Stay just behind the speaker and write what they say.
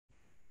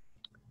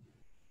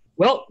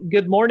Well,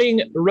 good morning,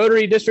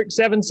 Rotary District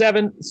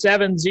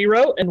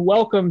 7770, and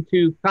welcome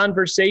to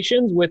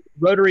Conversations with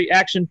Rotary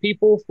Action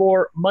People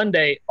for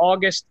Monday,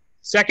 August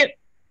 2nd.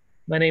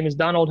 My name is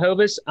Donald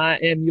Hovis. I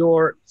am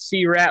your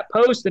CWRAP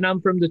host, and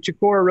I'm from the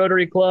Chicora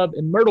Rotary Club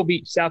in Myrtle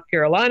Beach, South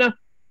Carolina.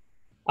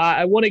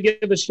 I want to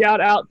give a shout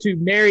out to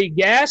Mary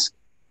Gask,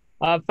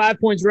 5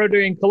 Points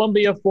Rotary in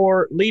Columbia,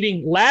 for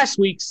leading last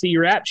week's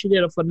CWRAP. She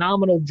did a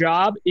phenomenal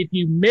job. If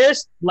you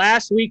missed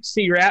last week's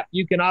CWRAP,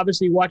 you can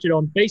obviously watch it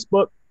on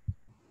Facebook,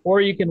 or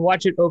you can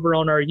watch it over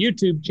on our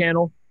YouTube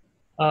channel.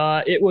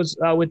 It was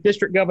with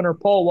District Governor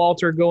Paul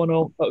Walter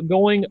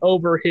going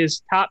over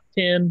his top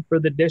 10 for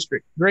the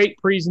district. Great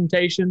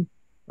presentation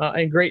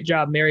and great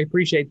job, Mary.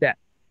 Appreciate that.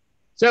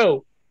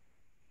 So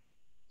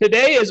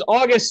today is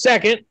August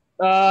 2nd,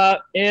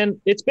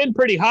 and it's been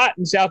pretty hot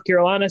in South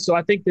Carolina, so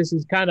I think this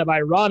is kind of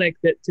ironic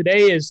that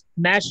today is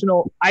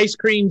National Ice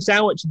Cream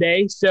Sandwich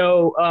Day.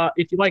 So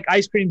if you like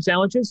ice cream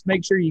sandwiches,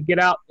 make sure you get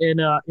out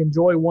and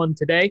enjoy one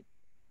today.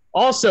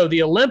 Also,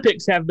 the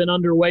Olympics have been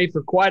underway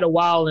for quite a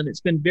while, and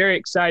it's been very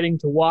exciting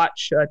to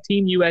watch.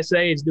 Team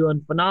USA is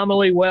doing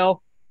phenomenally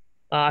well.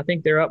 I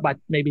think they're up by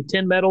maybe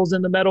 10 medals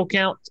in the medal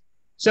count.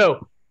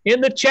 So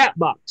in the chat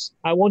box,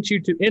 I want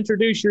you to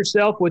introduce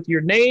yourself with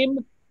your name,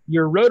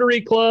 your Rotary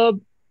Club,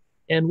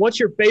 and what's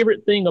your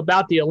favorite thing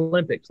about the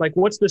Olympics? Like,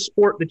 what's the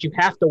sport that you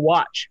have to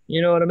watch?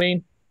 You know what I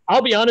mean?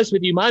 I'll be honest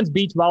with you, mine's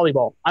beach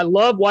volleyball. I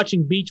love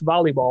watching beach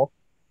volleyball.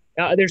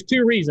 There's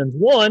two reasons.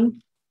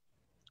 One,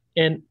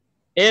 and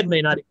Ed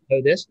may not even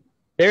know this,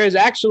 there is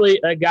actually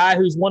a guy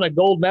who's won a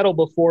gold medal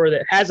before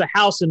that has a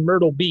house in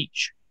Myrtle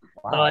Beach.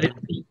 Wow.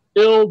 It's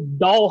Phil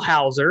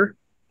Dahlhauser.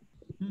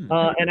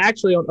 And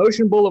actually on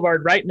Ocean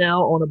Boulevard right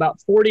now on about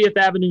 40th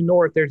Avenue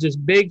North, there's this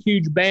big,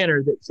 huge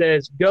banner that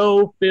says,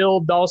 "Go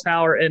Phil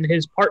Dahlhauser and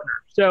his partner."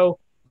 So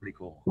pretty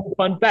cool.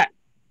 Fun fact.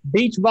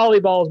 Beach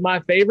volleyball is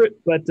my favorite,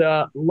 but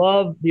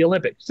love the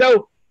Olympics.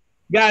 So,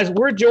 guys,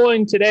 we're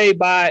joined today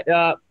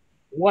by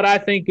what I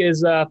think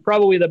is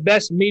probably the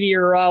best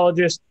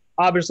meteorologist,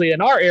 obviously,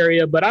 in our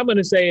area, but I'm going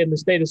to say in the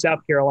state of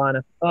South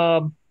Carolina.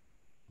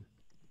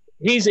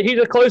 He's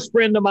a close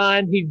friend of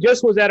mine. He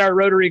just was at our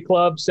Rotary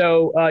Club,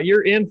 so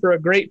you're in for a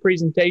great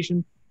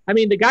presentation. I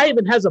mean, the guy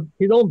even has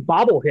his own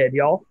bobblehead,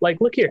 y'all. Like,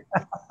 look here.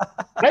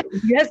 Right?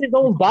 He has his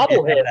own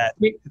bobblehead.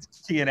 It's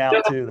seeing out,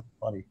 too. That's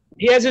funny.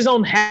 He has his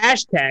own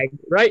hashtag,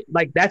 right?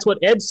 Like, that's what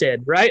Ed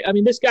said, right? I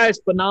mean, this guy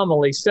is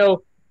phenomenally.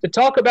 So to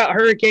talk about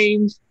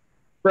hurricanes,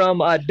 from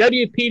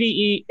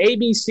WPDE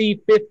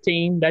ABC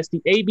 15, that's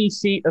the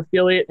ABC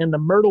affiliate in the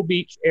Myrtle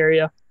Beach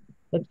area.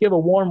 Let's give a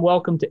warm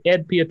welcome to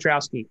Ed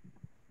Piotrowski.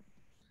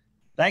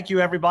 Thank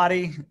you,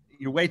 everybody.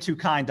 You're way too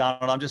kind,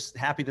 Donald. I'm just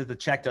happy that the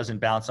check doesn't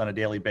bounce on a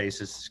daily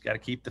basis. Got to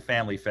keep the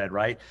family fed,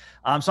 right?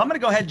 So I'm going to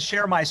go ahead and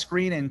share my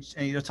screen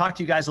and talk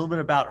to you guys a little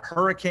bit about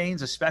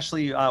hurricanes,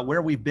 especially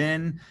where we've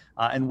been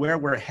and where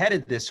we're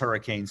headed this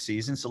hurricane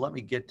season. So let me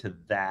get to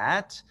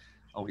that.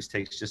 Always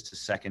takes just a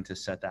second to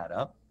set that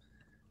up.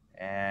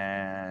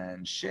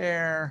 And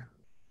share.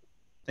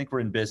 I think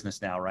we're in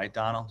business now, right,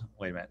 Donald?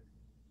 Wait a minute.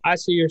 I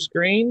see your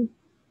screen.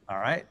 All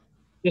right.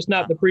 Just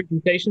not the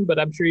presentation, but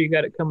I'm sure you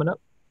got it coming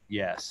up.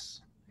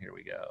 Yes. Here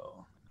we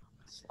go.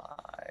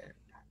 Slide.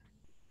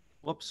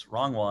 Whoops,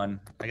 wrong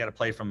one. I got to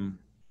play from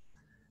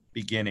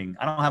beginning.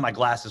 I don't have my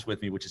glasses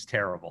with me, which is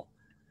terrible.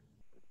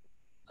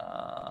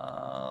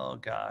 Oh,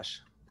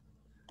 gosh.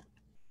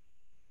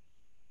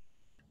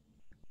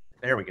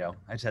 There we go.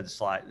 I just had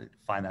to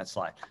find that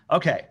slide.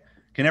 Okay.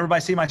 Can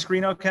everybody see my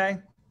screen okay?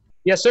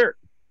 Yes, sir.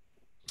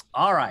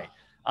 All right.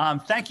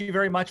 Thank you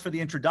very much for the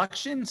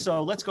introduction.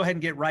 So let's go ahead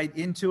and get right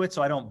into it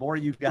so I don't bore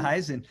you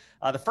guys. And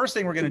the first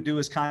thing we're going to do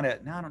is I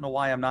don't know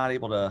why I'm not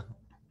able to.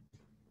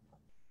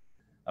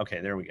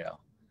 Okay, there we go.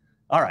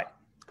 All right.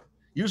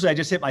 Usually I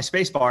just hit my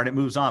space bar and it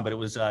moves on, but it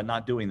was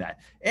not doing that.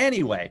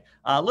 Anyway,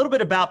 a little bit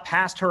about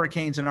past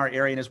hurricanes in our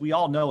area. And as we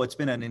all know, it's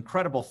been an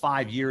incredible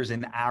 5 years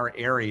in our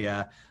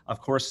area. Of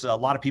course, a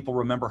lot of people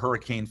remember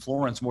Hurricane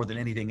Florence more than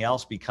anything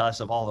else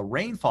because of all the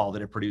rainfall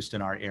that it produced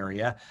in our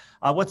area.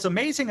 What's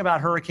amazing about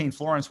Hurricane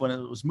Florence, when it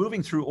was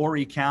moving through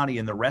Horry County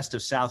and the rest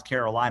of South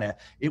Carolina,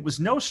 it was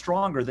no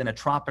stronger than a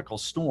tropical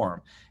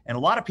storm. And a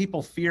lot of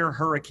people fear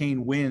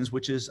hurricane winds,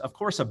 which is, of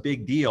course, a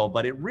big deal,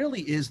 but it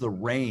really is the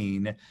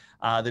rain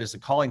that is the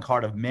calling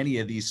card of many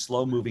of these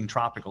slow-moving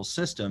tropical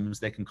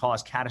systems that can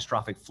cause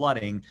catastrophic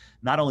flooding,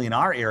 not only in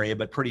our area,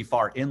 but pretty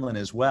far inland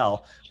as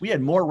well. We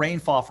had more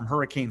rainfall from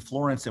Hurricane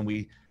Florence than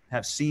we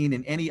have seen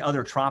in any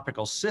other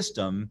tropical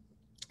system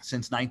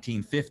since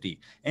 1950.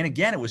 And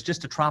again, it was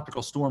just a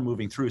tropical storm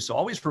moving through. So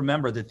always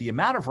remember that the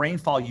amount of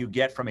rainfall you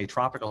get from a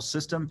tropical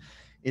system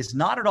is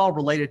not at all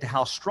related to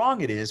how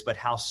strong it is, but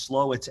how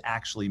slow it's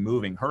actually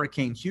moving.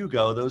 Hurricane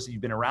Hugo, those of you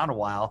who've been around a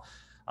while,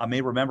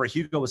 may remember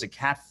Hugo was a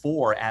Cat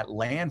 4 at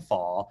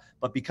landfall,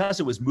 but because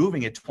it was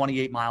moving at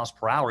 28 miles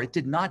per hour, it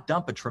did not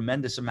dump a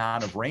tremendous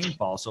amount of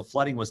rainfall. So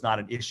flooding was not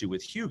an issue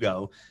with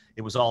Hugo.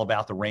 It was all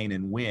about the rain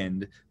and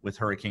wind with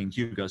Hurricane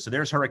Hugo. So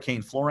there's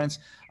Hurricane Florence.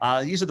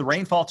 These are the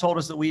rainfall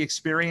totals that we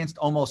experienced,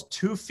 almost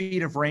 2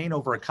 feet of rain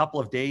over a couple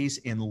of days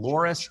in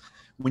Loris.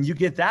 When you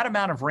get that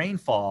amount of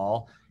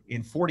rainfall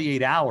in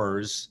 48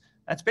 hours,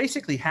 that's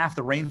basically half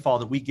the rainfall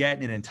that we get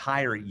in an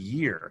entire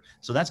year.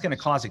 So that's going to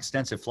cause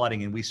extensive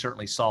flooding, and we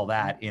certainly saw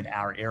that in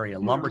our area.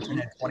 Lumberton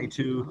had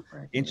 22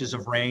 inches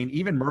of rain.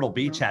 Even Myrtle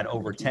Beach had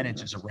over 10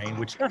 inches of rain,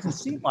 which doesn't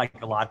seem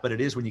like a lot, but it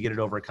is when you get it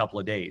over a couple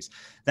of days.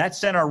 That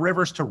sent our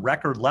rivers to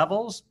record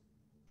levels.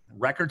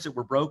 Records that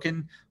were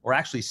broken or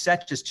actually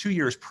set just 2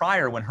 years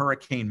prior when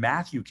Hurricane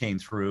Matthew came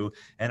through.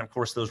 And of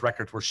course, those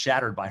records were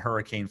shattered by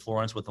Hurricane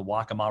Florence with the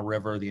Waccamaw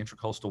River, the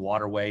Intracoastal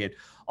Waterway, and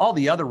all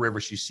the other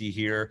rivers you see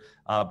here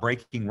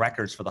breaking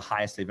records for the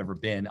highest they've ever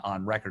been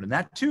on record. And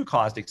that too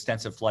caused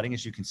extensive flooding,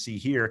 as you can see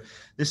here.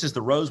 This is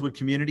the Rosewood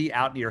community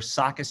out near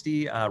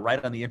Socastee,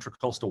 right on the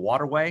Intracoastal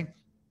Waterway.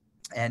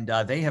 And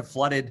they have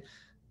flooded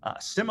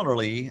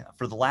similarly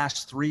for the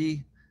last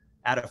 3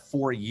 out of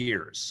 4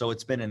 years. So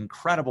it's been an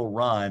incredible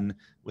run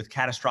with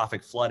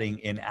catastrophic flooding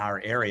in our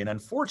area. And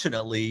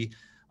unfortunately,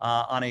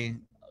 on a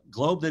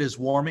globe that is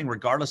warming,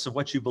 regardless of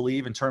what you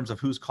believe in terms of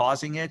who's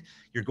causing it,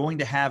 you're going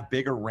to have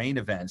bigger rain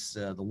events.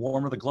 The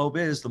warmer the globe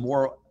is, the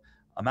more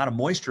amount of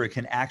moisture it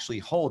can actually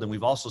hold. And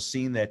we've also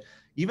seen that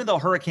even though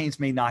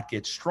hurricanes may not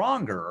get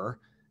stronger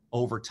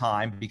over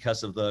time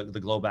because of the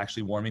globe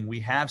actually warming, we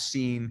have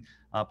seen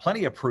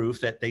plenty of proof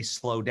that they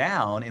slow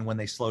down, and when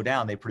they slow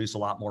down, they produce a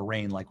lot more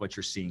rain like what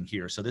you're seeing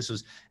here. So this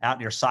was out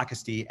near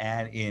Socastee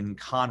and in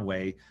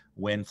Conway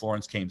when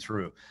Florence came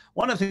through.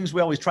 One of the things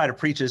we always try to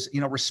preach is,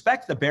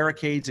 respect the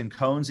barricades and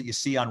cones that you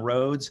see on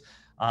roads.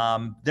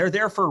 They're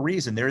there for a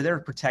reason. They're there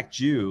to protect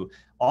you.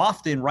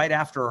 Often right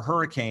after a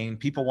hurricane,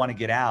 people want to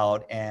get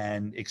out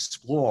and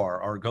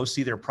explore or go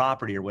see their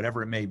property or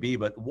whatever it may be,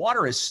 but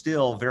water is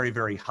still very,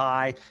 very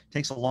high. It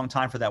takes a long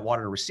time for that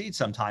water to recede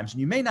sometimes,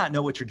 and you may not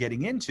know what you're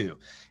getting into.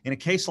 In a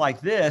case like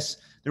this,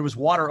 there was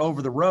water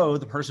over the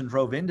road. The person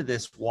drove into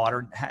this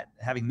water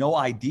having no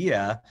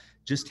idea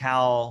just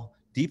how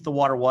deep the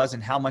water was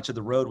and how much of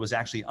the road was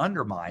actually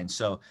undermined.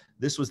 So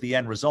this was the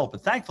end result,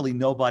 but thankfully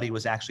nobody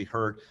was actually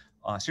hurt,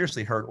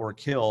 seriously hurt or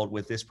killed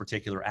with this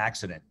particular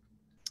accident.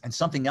 And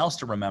something else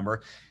to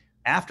remember,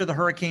 after the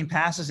hurricane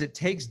passes, it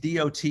takes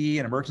DOT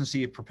and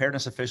emergency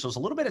preparedness officials a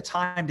little bit of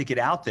time to get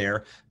out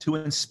there to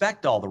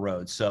inspect all the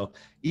roads. So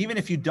even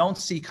if you don't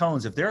see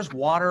cones, if there's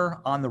water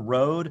on the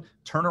road,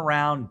 turn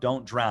around,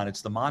 don't drown.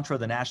 It's the mantra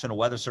of the National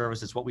Weather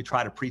Service. It's what we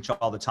try to preach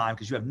all the time,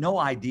 because you have no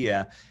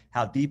idea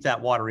how deep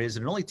that water is.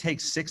 And it only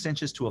takes 6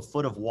 inches to a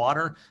foot of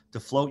water to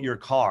float your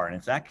car. And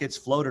if that gets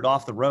floated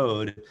off the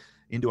road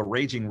into a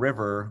raging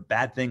river,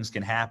 bad things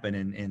can happen,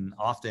 and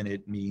often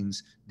it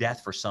means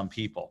death for some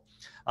people.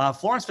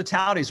 Florence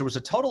fatalities, there was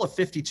a total of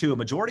 52, a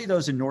majority of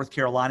those in North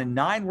Carolina,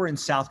 9 were in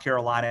South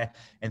Carolina,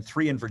 and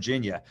 3 in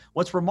Virginia.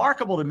 What's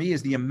remarkable to me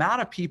is the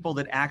amount of people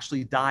that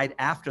actually died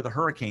after the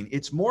hurricane.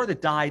 It's more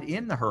that died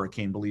in the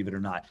hurricane, believe it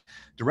or not.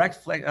 Direct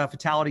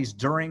fatalities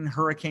during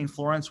Hurricane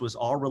Florence was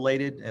all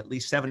related, at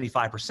least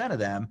 75% of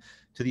them,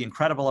 to the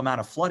incredible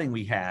amount of flooding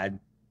we had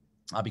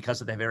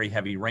because of the very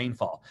heavy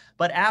rainfall.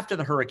 But after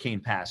the hurricane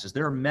passes,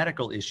 there are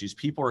medical issues.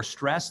 People are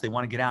stressed. They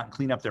want to get out and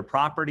clean up their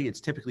property. It's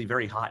typically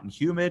very hot and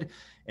humid,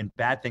 and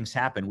bad things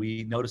happen.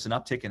 We notice an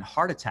uptick in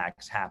heart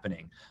attacks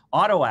happening,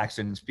 auto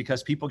accidents,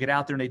 because people get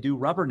out there and they do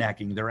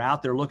rubbernecking. They're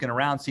out there looking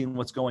around, seeing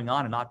what's going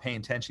on and not paying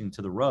attention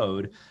to the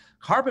road.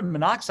 Carbon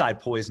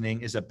monoxide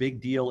poisoning is a big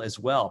deal as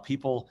well.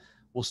 People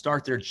will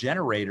start their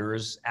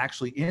generators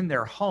actually in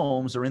their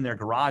homes or in their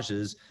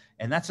garages,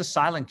 and that's a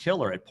silent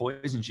killer. It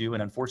poisons you,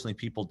 and unfortunately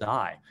people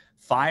die.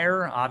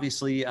 Fire,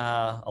 obviously,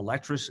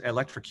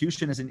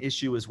 electrocution is an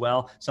issue as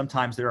well.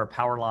 Sometimes there are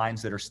power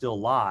lines that are still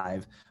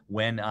live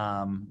when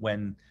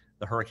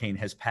the hurricane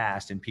has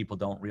passed, and people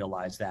don't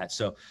realize that.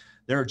 So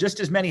there are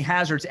just as many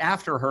hazards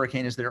after a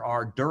hurricane as there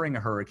are during a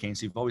hurricane,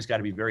 so you've always got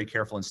to be very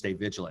careful and stay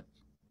vigilant.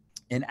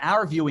 In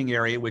our viewing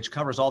area, which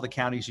covers all the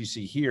counties you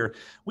see here,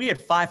 we had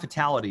 5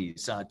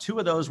 fatalities. 2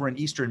 of those were in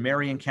eastern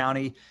Marion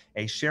County.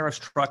 A sheriff's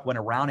truck went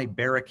around a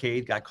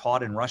barricade, got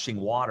caught in rushing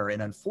water,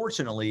 and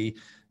unfortunately,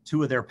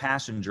 2 of their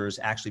passengers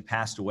actually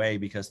passed away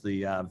because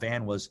the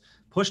van was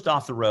pushed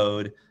off the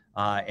road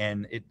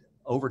and it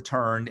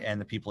overturned, and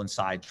the people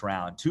inside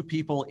drowned. 2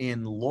 people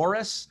in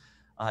Loris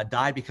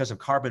died because of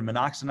carbon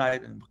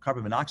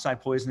monoxide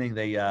poisoning.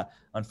 They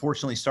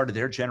unfortunately started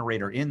their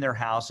generator in their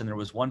house, and there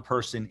was 1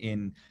 person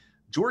in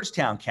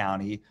Georgetown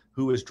County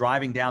who was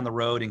driving down the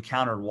road,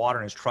 encountered water,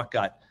 and his truck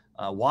got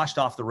washed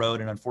off the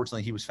road, and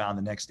unfortunately he was found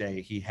the next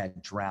day. He had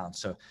drowned.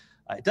 So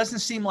it doesn't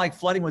seem like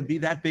flooding would be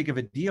that big of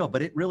a deal,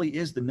 but it really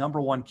is the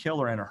 #1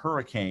 killer in a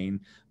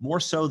hurricane,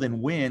 more so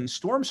than wind.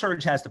 Storm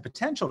surge has the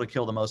potential to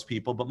kill the most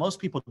people, but most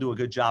people do a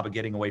good job of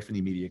getting away from the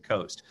immediate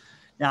coast.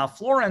 Now,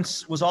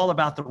 Florence was all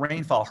about the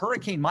rainfall.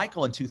 Hurricane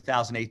Michael in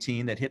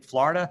 2018 that hit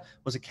Florida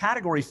was a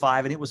Category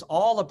 5, and it was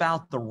all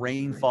about the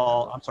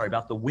rainfall. I'm sorry,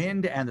 about the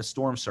wind and the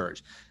storm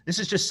surge. This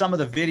is just some of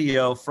the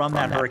video from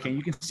that hurricane.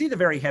 You can see the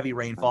very heavy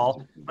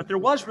rainfall, but there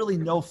was really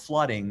no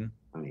flooding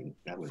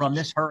from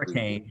this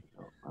hurricane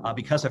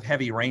because of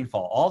heavy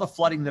rainfall. All the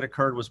flooding that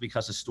occurred was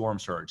because of storm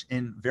surge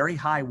and very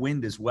high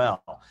wind as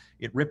well.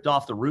 It ripped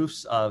off the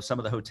roofs of some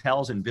of the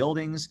hotels and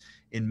buildings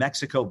in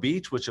Mexico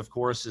Beach, which of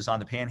course is on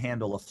the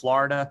panhandle of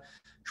Florida.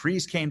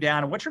 Trees came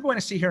down, and what you're going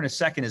to see here in a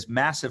second is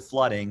massive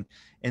flooding,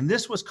 and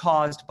this was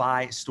caused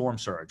by storm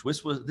surge.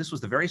 This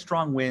was the very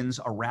strong winds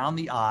around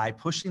the eye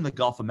pushing the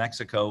Gulf of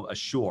Mexico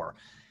ashore,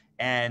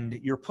 and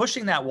you're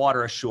pushing that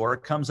water ashore.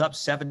 It comes up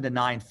 7 to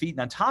 9 feet,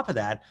 and on top of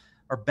that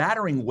are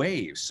battering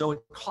waves. So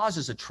it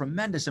causes a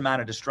tremendous amount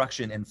of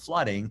destruction and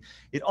flooding.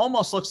 It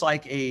almost looks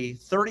like a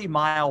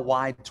 30-mile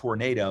wide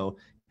tornado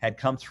had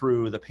come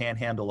through the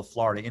panhandle of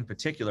Florida, in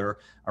particular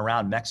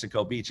around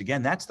Mexico Beach.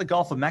 Again, that's the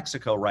Gulf of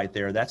Mexico right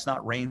there. That's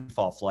not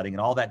rainfall flooding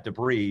and all that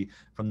debris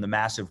from the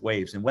massive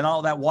waves. And when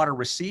all that water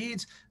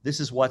recedes, this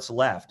is what's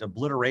left: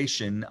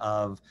 obliteration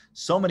of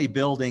so many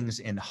buildings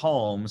and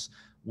homes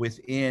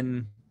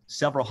within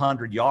several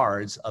hundred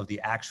yards of the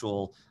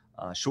actual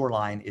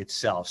shoreline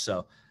itself.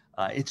 So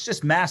it's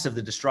just massive,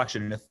 the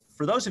destruction. And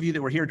for those of you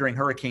that were here during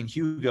Hurricane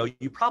Hugo,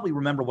 you probably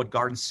remember what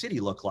Garden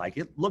City looked like.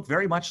 It looked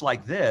very much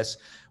like this.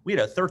 We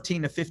had a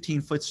 13 to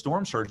 15 foot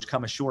storm surge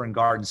come ashore in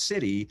Garden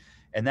City,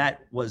 and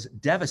that was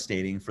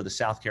devastating for the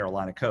South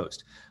Carolina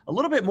coast. A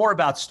little bit more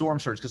about storm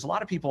surge, because a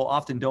lot of people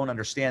often don't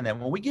understand that.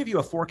 When we give you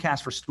a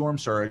forecast for storm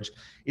surge,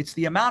 it's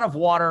the amount of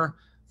water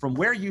from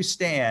where you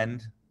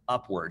stand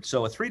upward.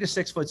 So a 3 to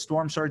 6 foot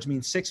storm surge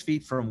means 6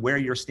 feet from where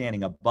you're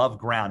standing, above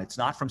ground. It's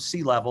not from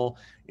sea level,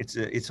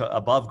 it's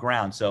above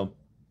ground. So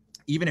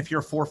even if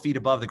you're 4 feet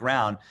above the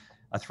ground,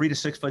 a 3 to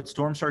 6 foot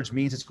storm surge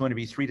means it's going to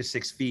be 3 to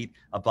 6 feet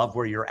above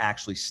where you're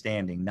actually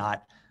standing,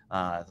 not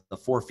the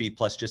 4 feet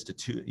plus just a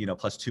two,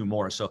 plus 2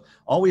 more. So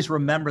always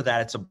remember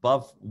that it's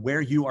above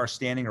where you are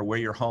standing or where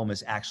your home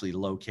is actually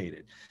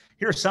located.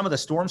 Here are some of the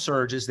storm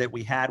surges that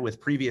we had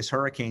with previous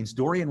hurricanes.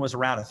 Dorian was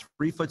around a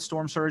 3 foot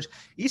storm surge.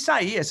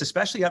 Isaias,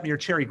 especially up near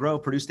Cherry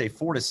Grove, produced a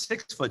 4 to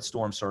 6 foot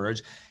storm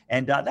surge.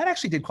 And that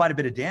actually did quite a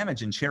bit of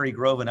damage in Cherry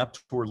Grove and up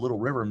toward Little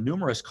River.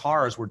 Numerous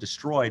cars were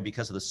destroyed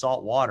because of the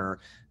salt water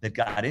that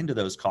got into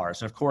those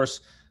cars. And of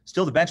course,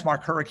 still the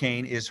benchmark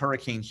hurricane is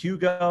Hurricane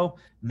Hugo,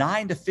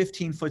 9 to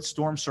 15 foot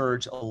storm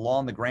surge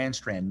along the Grand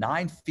Strand,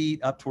 9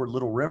 feet up toward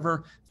Little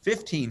River,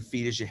 15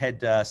 feet as you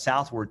head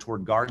southward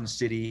toward Garden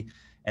City,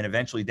 and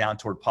eventually down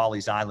toward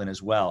Pawleys Island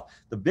as well.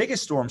 The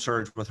biggest storm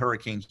surge with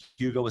Hurricane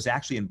Hugo was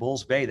actually in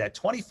Bulls Bay. That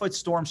 20-foot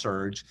storm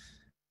surge,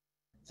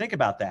 think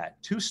about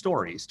that, 2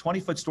 stories,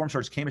 20-foot storm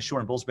surge came ashore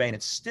in Bulls Bay, and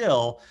it's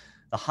still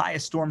the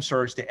highest storm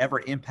surge to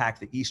ever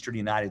impact the eastern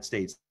United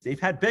States. They've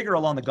had bigger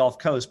along the Gulf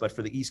Coast, but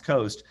for the East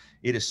Coast,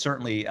 it is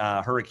certainly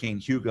Hurricane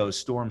Hugo's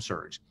storm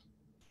surge.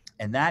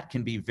 And that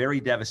can be very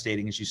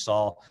devastating, as you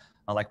saw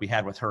like we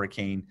had with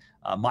Hurricane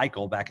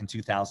Michael back in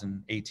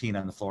 2018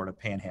 on the Florida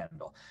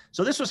Panhandle.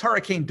 So this was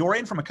Hurricane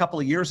Dorian from a couple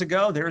of years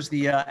ago. There's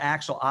the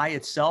actual eye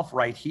itself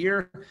right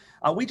here.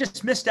 We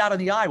just missed out on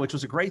the eye, which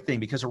was a great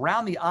thing, because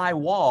around the eye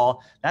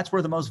wall, that's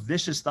where the most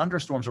vicious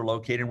thunderstorms are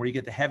located and where you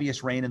get the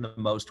heaviest rain and the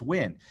most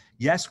wind.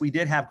 Yes, we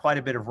did have quite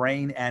a bit of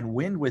rain and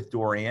wind with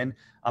Dorian,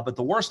 but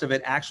the worst of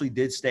it actually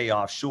did stay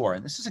offshore.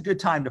 And this is a good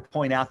time to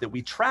point out that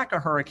we track a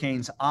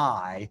hurricane's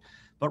eye,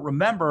 but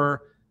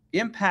remember,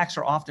 impacts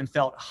are often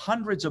felt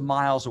hundreds of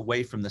miles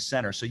away from the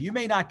center. So you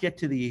may not get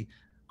to the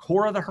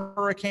core of the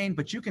hurricane,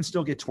 but you can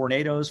still get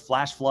tornadoes,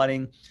 flash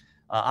flooding,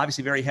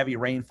 obviously very heavy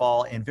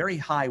rainfall, and very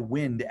high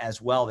wind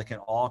as well that can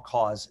all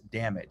cause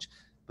damage.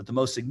 But the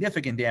most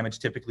significant damage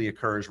typically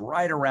occurs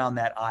right around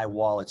that eye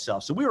wall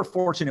itself. So we were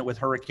fortunate with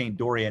Hurricane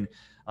Dorian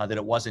that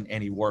it wasn't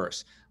any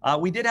worse.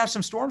 We did have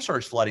some storm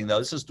surge flooding, though.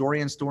 This is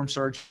Dorian storm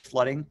surge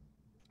flooding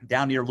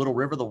down near Little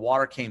River. The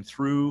water came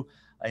through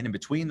and in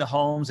between the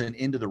homes and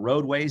into the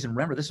roadways. And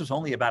remember, this was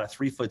only about a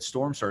 3-foot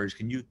storm surge.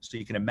 So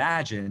you can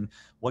imagine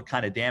what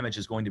kind of damage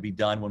is going to be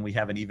done when we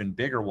have an even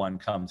bigger one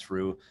come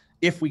through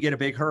if we get a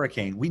big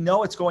hurricane. We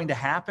know it's going to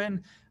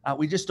happen.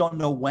 We just don't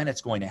know when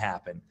it's going to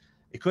happen.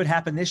 It could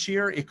happen this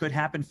year. It could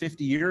happen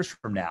 50 years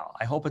from now.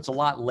 I hope it's a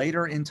lot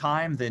later in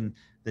time than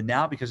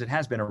now, because it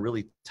has been a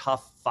really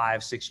tough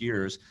 5-6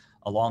 years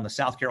along the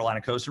South Carolina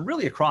coast and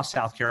really across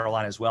South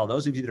Carolina as well.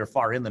 Those of you that are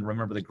far inland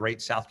remember the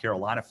great South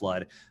Carolina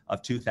flood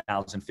of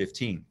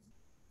 2015.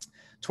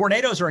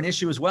 Tornadoes are an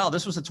issue as well.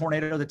 This was a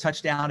tornado that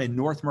touched down in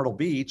North Myrtle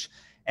Beach,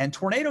 and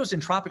tornadoes in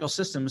tropical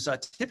systems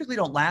typically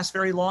don't last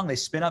very long. They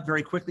spin up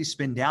very quickly,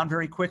 spin down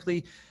very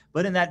quickly,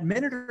 but in that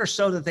minute or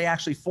so that they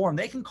actually form,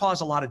 they can cause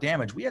a lot of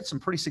damage. We had some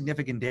pretty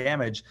significant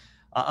damage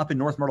up in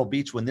North Myrtle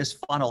Beach when this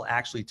funnel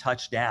actually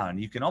touched down.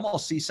 You can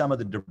almost see some of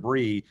the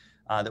debris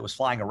that was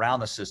flying around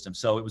the system.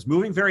 So it was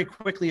moving very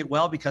quickly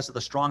because of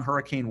the strong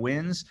hurricane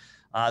winds.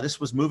 This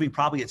was moving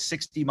probably at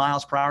 60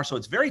 miles per hour. So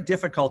it's very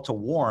difficult to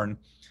warn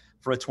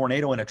for a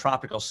tornado in a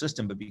tropical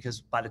system, but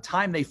because by the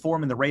time they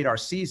form and the radar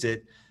sees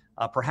it,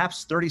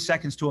 perhaps 30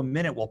 seconds to a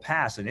minute will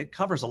pass, and it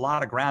covers a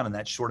lot of ground in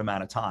that short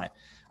amount of time.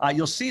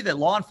 You'll see that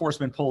law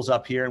enforcement pulls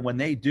up here, and when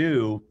they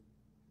do,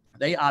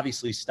 they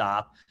obviously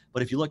stop.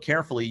 But if you look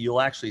carefully,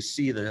 you'll actually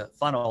see the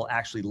funnel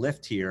actually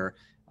lift here.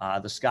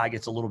 The sky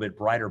gets a little bit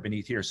brighter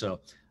beneath here. So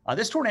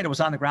this tornado was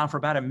on the ground for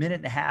about a minute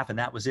and a half, and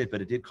that was it,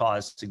 but it did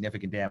cause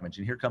significant damage.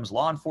 And here comes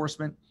law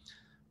enforcement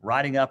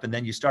riding up, and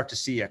then you start to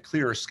see a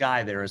clearer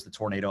sky there as the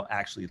tornado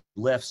actually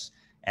lifts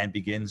and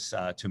begins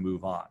to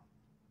move on.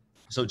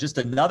 So just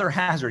another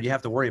hazard you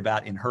have to worry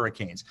about in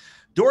hurricanes.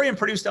 Dorian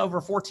produced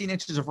over 14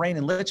 inches of rain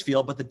in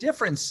Litchfield, but the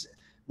difference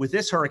with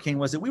this hurricane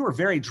was that we were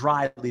very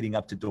dry leading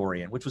up to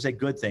Dorian, which was a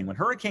good thing. When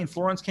Hurricane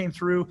Florence came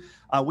through,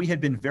 we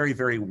had been very,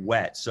 very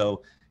wet.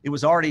 So it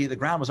was already, the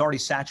ground was already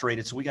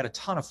saturated. So we got a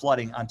ton of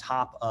flooding on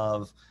top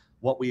of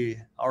what we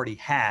already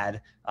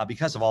had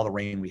because of all the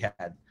rain we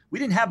had. We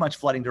didn't have much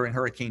flooding during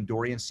Hurricane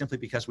Dorian simply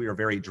because we were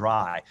very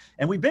dry.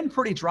 And we've been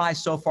pretty dry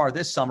so far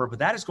this summer, but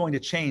that is going to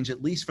change,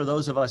 at least for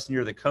those of us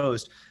near the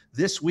coast.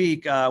 This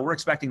week, we're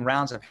expecting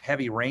rounds of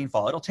heavy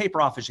rainfall. It'll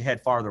taper off as you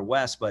head farther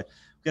west, but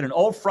we've got an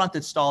old front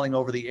that's stalling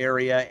over the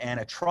area and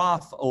a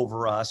trough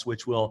over us,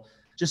 which will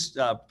just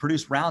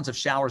produce rounds of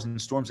showers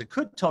and storms that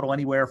could total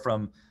anywhere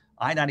from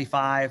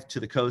I-95 to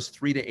the coast,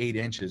 3 to 8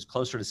 inches,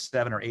 closer to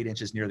 7 or 8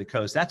 inches near the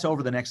coast. That's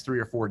over the next 3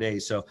 or 4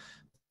 days. So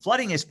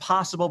flooding is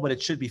possible, but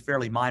it should be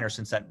fairly minor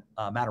since that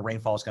amount of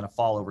rainfall is going to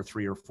fall over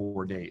 3 or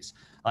 4 days.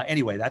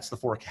 Anyway, that's the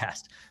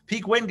forecast.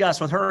 Peak wind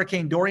gusts with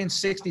Hurricane Dorian,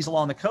 60s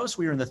along the coast.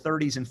 We were in the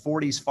 30s and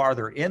 40s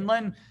farther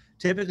inland.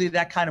 Typically,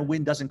 that kind of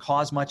wind doesn't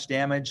cause much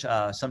damage.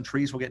 Some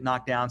trees will get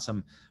knocked down.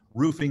 Some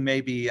roofing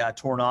may be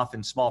torn off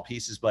in small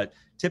pieces, but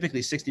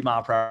typically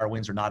 60-mile-per-hour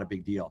winds are not a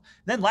big deal.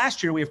 Then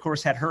last year, we, of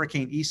course, had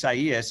Hurricane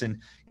Isaias. And,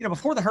 you know,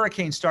 before the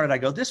hurricane started, I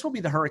go, this will be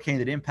the hurricane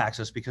that impacts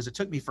us because it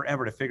took me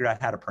forever to figure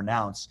out how to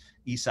pronounce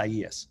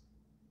Isaias.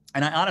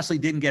 And I honestly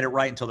didn't get it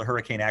right until the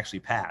hurricane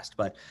actually passed.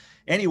 But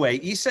anyway,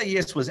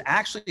 Isaias was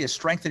actually a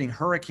strengthening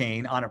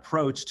hurricane on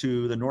approach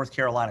to the North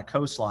Carolina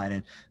coastline.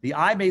 And the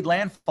eye made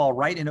landfall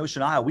right in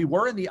Ocean Isle. We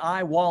were in the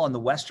eye wall on the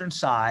western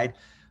side.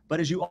 But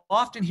as you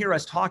often hear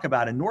us talk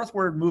about, a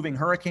northward moving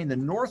hurricane, the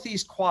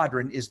northeast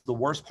quadrant is the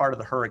worst part of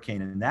the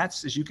hurricane. And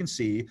that's, as you can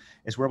see,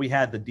 is where we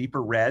had the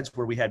deeper reds,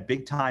 where we had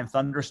big time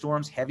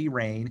thunderstorms, heavy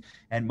rain,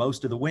 and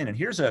most of the wind. And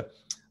here's a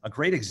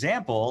great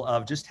example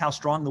of just how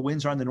strong the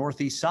winds are on the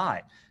northeast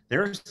side.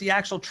 There's the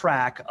actual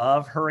track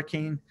of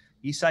Hurricane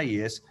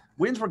Isaias.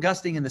 Winds were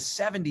gusting in the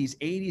 70s,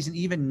 80s, and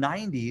even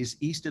 90s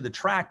east of the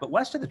track, but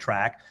west of the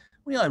track,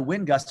 we had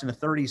wind gusts in the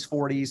 30s,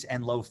 40s,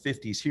 and low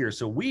 50s here.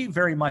 So we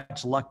very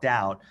much lucked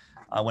out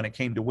when it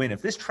came to wind.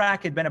 If this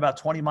track had been about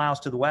 20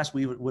 miles to the west,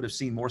 we would have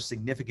seen more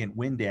significant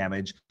wind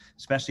damage,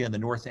 especially on the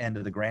north end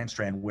of the Grand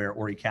Strand where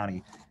Horry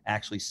County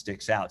actually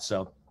sticks out.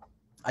 So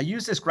I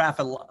use this graph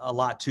a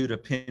lot too to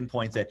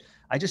pinpoint that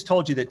I just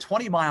told you that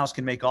 20 miles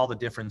can make all the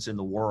difference in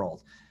the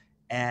world.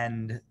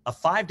 And a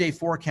 5-day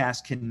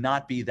forecast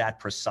cannot be that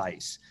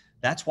precise.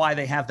 That's why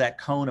they have that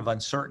cone of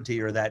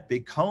uncertainty, or that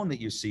big cone that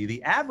you see.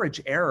 The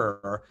average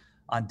error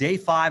on day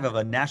 5 of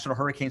a National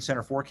Hurricane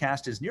Center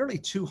forecast is nearly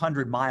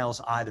 200 miles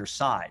either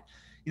side.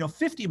 You know,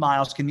 50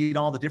 miles can mean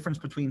all the difference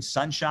between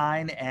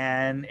sunshine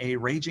and a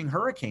raging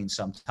hurricane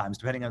sometimes,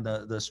 depending on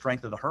the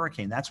strength of the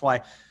hurricane. That's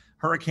why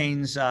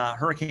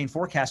hurricane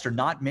forecasts are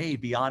not made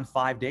beyond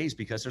 5 days,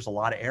 because there's a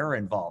lot of error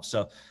involved.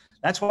 So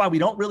that's why we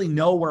don't really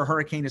know where a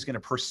hurricane is going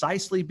to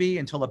precisely be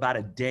until about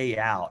a day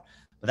out.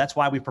 But that's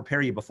why we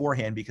prepare you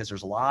beforehand, because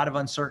there's a lot of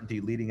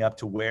uncertainty leading up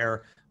to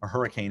where a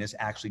hurricane is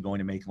actually going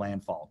to make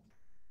landfall.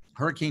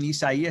 Hurricane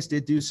Isaias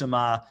did do some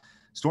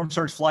storm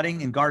surge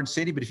flooding in Garden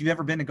City, but if you've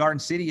ever been to Garden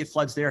City, it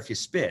floods there if you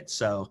spit.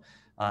 So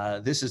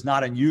this is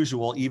not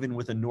unusual, even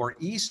with a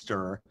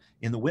nor'easter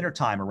in the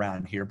wintertime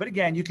around here. But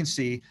again, you can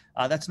see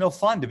that's no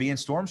fun to be in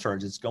storm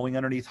surge. It's going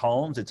underneath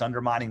homes, it's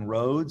undermining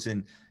roads,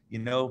 and, you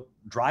know,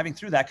 driving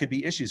through that could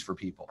be issues for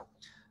people.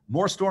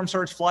 More storm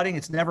surge flooding.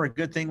 It's never a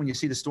good thing when you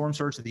see the storm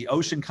surge of the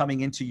ocean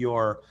coming into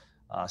your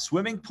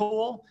swimming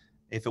pool.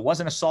 If it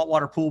wasn't a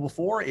saltwater pool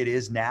before, it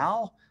is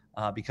now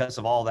because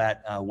of all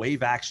that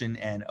wave action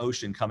and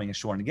ocean coming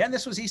ashore. And again,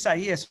 this was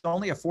Isaias,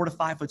 only a 4 to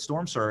 5 foot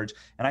storm surge.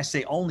 And I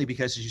say only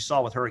because, as you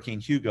saw with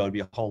Hurricane Hugo, it'd be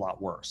a whole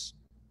lot worse.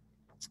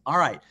 All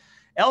right.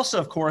 Elsa,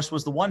 of course,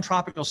 was the one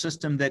tropical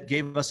system that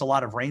gave us a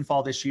lot of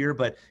rainfall this year,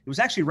 but it was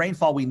actually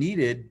rainfall we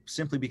needed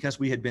simply because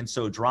we had been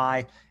so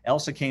dry.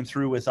 Elsa came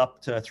through with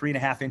up to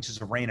 3.5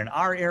 inches of rain in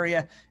our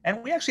area,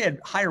 and we actually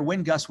had higher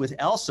wind gusts with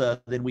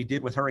Elsa than we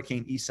did with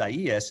Hurricane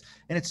Isaias,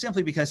 and it's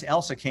simply because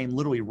Elsa came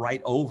literally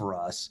right over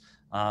us,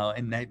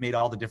 and that made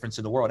all the difference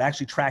in the world. It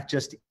actually tracked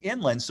just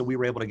inland, so we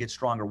were able to get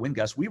stronger wind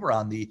gusts. We were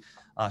on the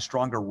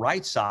stronger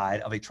right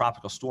side of a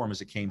tropical storm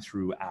as it came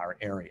through our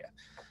area.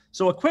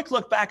 So a quick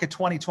look back at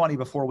 2020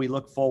 before we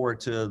look forward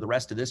to the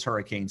rest of this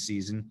hurricane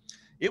season.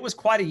 It was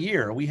quite a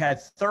year. We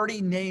had 30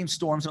 named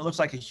storms. It looks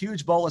like a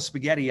huge bowl of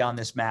spaghetti on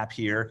this map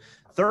here.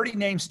 30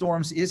 named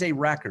storms is a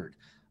record.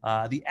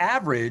 The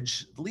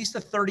average, at least the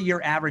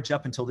 30-year average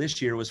up until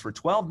this year, was for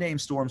 12 named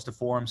storms to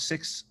form,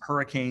 6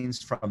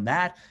 hurricanes from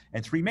that,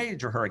 and 3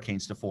 major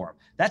hurricanes to form.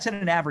 That's in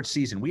an average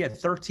season. We had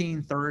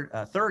 30,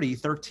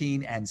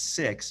 13, and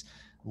 6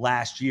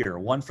 last year,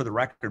 one for the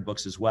record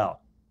books as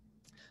well.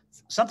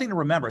 Something to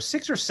remember,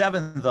 6 or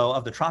 7, though,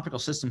 of the tropical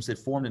systems that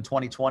formed in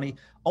 2020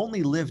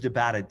 only lived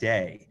about a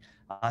day.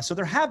 So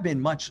there have been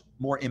much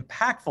more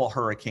impactful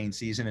hurricane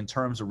season in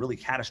terms of really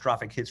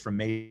catastrophic hits from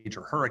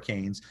major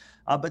hurricanes.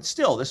 But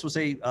still, this was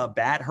a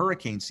bad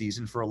hurricane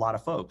season for a lot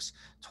of folks.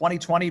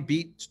 2020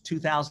 beat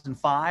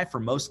 2005 for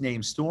most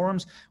named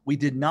storms. We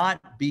did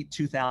not beat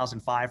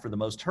 2005 for the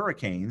most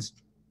hurricanes.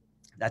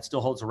 That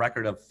still holds a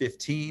record of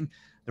 15.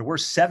 There were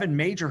 7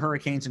 major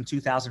hurricanes in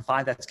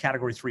 2005. That's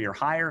category 3 or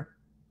higher.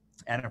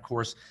 And of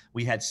course,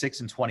 we had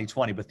 6 in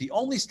 2020. But the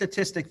only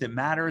statistic that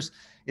matters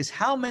is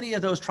how many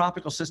of those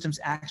tropical systems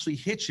actually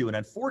hit you. And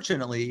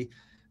unfortunately,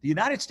 the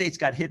United States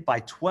got hit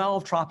by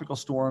 12 tropical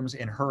storms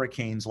and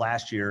hurricanes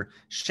last year,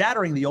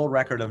 shattering the old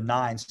record of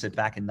 9 set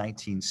back in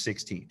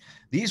 1916.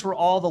 These were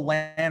all the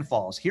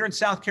landfalls. Here in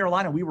South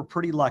Carolina, we were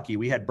pretty lucky.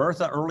 We had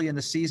Bertha early in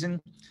the season.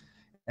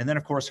 And then,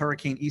 of course,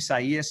 Hurricane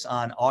Isaias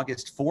on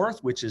August 4th,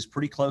 which is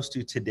pretty close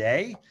to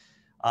today.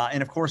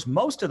 And of course,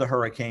 most of the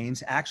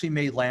hurricanes actually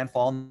made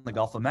landfall in the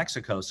Gulf of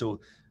Mexico.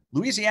 So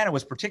Louisiana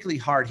was particularly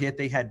hard hit.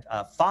 They had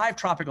 5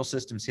 tropical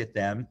systems hit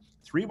them.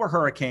 3 were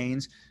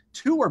hurricanes,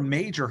 2 were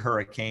major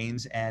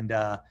hurricanes, and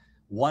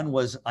 1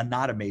 was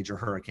not a major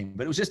hurricane.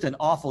 But it was just an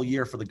awful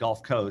year for the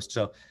Gulf Coast.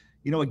 So,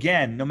 you know,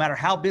 again, no matter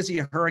how busy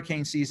a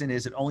hurricane season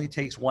is, it only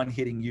takes 1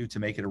 hitting you to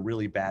make it a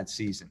really bad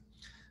season.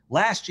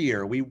 Last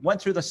year, we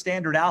went through the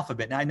standard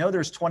alphabet. Now, I know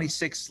there's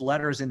 26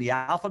 letters in the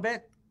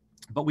alphabet,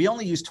 but we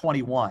only use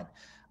 21.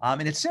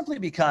 And it's simply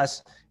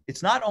because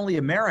it's not only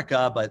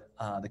America, but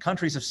the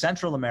countries of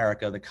Central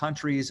America, the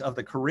countries of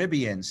the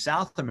Caribbean,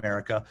 South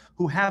America,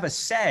 who have a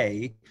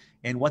say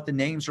in what the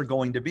names are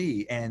going to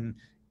be. And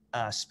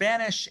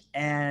Spanish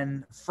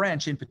and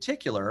French in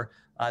particular,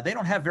 they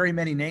don't have very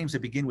many names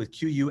that begin with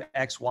Q, U,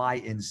 X,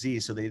 Y, and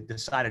Z, so they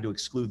decided to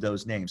exclude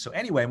those names. So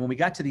anyway, when we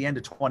got to the end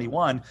of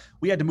 21,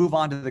 we had to move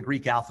on to the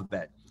Greek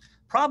alphabet.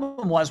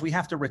 Problem was we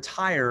have to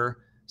retire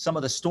some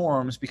of the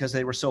storms because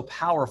they were so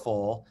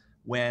powerful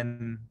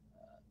when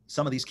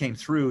some of these came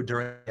through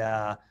during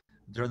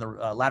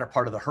the latter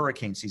part of the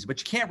hurricane season. But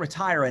you can't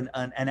retire an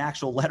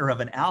actual letter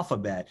of an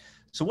alphabet.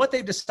 So what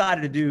they've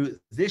decided to do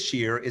this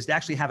year is to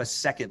actually have a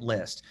second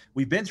list.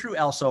 We've been through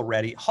Elsa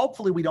already.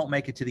 Hopefully we don't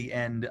make it to the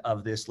end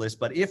of this list,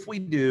 but if we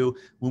do,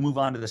 we'll move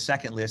on to the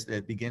second list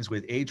that begins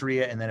with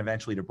Adria and then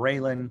eventually to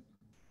Braylon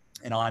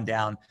and on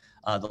down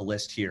the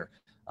list here.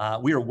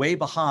 We are way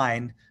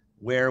behind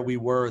where we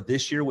were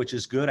this year, which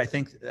is good. I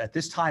think at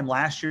this time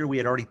last year, we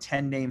had already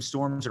 10 named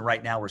storms, and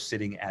right now we're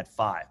sitting at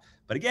 5.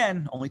 But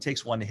again, only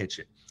takes 1 to hit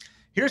you.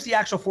 Here's the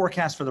actual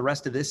forecast for the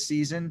rest of this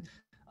season.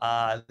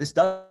 This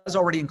does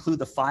already include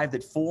the 5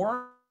 that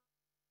formed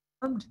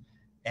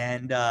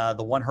and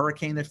the 1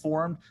 hurricane that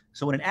formed.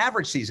 So in an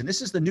average season,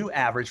 this is the new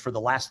average for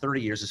the last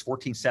 30 years, is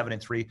 14, 7, and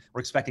 3.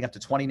 We're expecting up to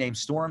 20 named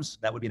storms.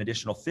 That would be an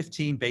additional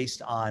 15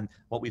 based on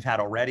what we've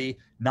had already.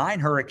 9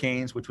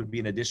 hurricanes, which would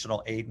be an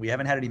additional 8. We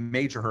haven't had any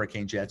major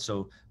hurricanes yet,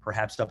 so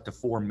perhaps up to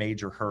 4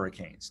 major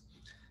hurricanes.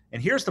 And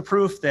here's the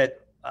proof that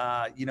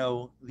you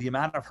know, the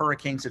amount of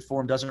hurricanes that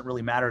form doesn't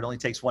really matter. It only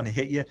takes 1 to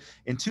hit you.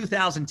 In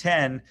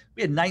 2010,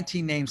 we had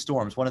 19 named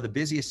storms, one of the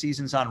busiest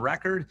seasons on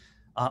record.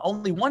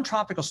 Only 1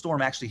 tropical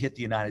storm actually hit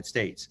the United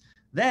States.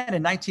 Then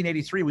in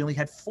 1983, we only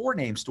had 4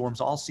 named storms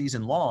all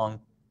season long,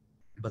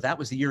 but that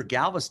was the year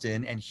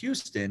Galveston and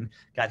Houston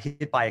got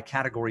hit by a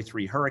category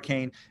 3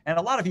 hurricane. And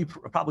a lot of you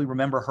probably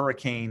remember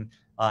Hurricane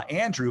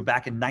Andrew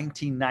back in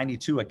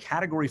 1992, a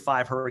category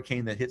 5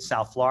 hurricane that hit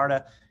South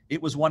Florida.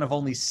 It was one of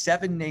only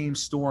 7 named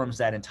storms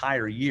that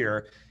entire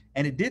year,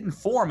 and it didn't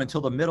form until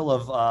the middle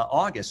of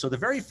August. So the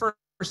very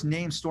first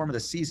named storm of the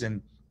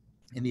season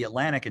in the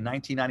Atlantic in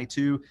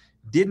 1992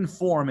 didn't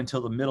form until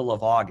the middle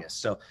of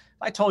August. So if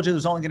I told you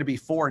there's only going to be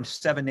 4 and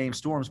 7 named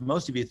storms,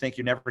 most of you think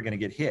you're never going to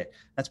get hit.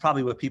 That's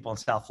probably what people in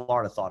South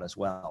Florida thought as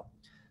well.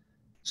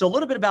 So a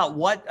little bit about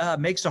what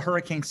makes a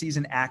hurricane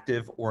season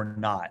active or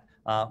not.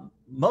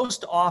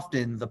 Most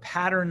often, the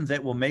pattern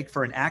that will make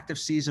for an active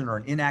season or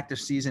an inactive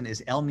season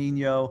is El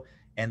Nino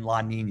and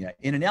La Nina.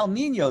 In an El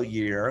Nino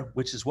year,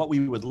 which is what we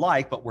would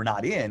like, but we're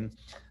not in,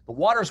 the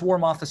waters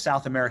warm off the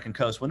South American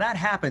coast. When that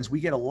happens, we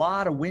get a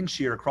lot of wind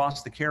shear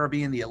across the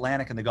Caribbean, the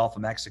Atlantic, and the Gulf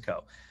of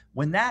Mexico.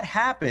 When that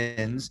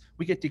happens,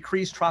 we get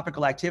decreased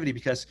tropical activity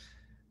because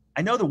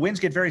I know the winds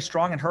get very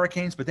strong in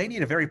hurricanes, but they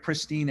need a very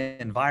pristine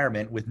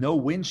environment with no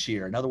wind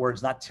shear. In other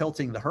words, not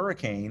tilting the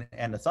hurricane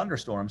and the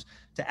thunderstorms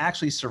to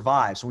actually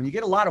survive. So when you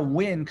get a lot of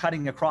wind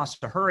cutting across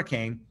the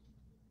hurricane,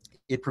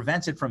 it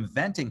prevents it from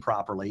venting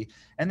properly,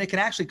 and they can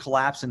actually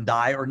collapse and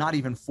die or not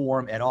even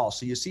form at all.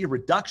 So you see a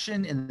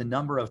reduction in the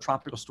number of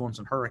tropical storms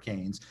and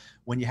hurricanes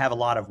when you have a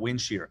lot of wind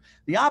shear.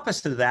 The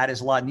opposite of that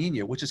is La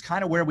Nina, which is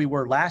kind of where we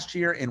were last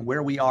year and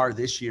where we are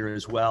this year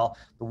as well.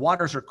 The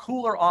waters are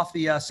cooler off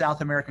the South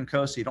American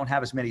coast, so you don't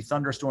have as many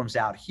thunderstorms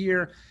out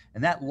here,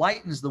 and that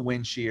lightens the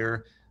wind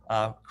shear.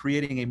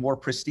 creating a more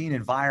pristine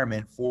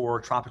environment for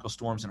tropical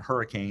storms and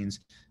hurricanes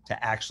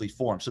to actually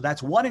form. So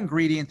that's one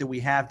ingredient that we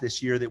have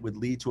this year that would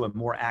lead to a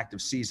more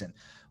active season.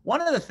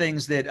 One of the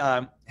things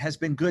that has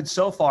been good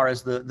so far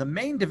is the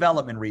main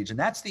development region.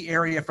 That's the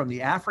area from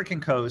the African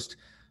coast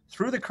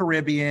through the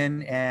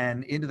Caribbean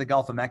and into the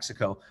Gulf of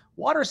Mexico.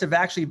 Waters have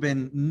actually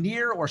been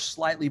near or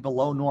slightly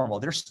below normal.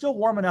 They're still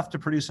warm enough to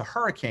produce a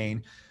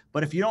hurricane,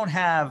 but if you don't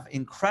have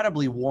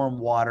incredibly warm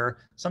water,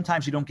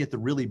 sometimes you don't get the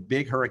really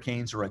big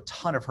hurricanes or a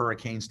ton of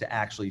hurricanes to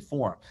actually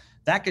form.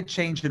 That could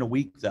change in a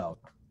week, though.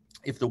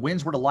 If the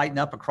winds were to lighten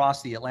up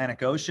across the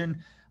Atlantic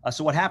Ocean,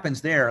 so what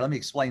happens there, let me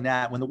explain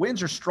that. When the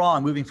winds are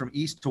strong, moving from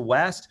east to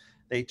west,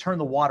 they turn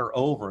the water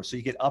over, so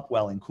you get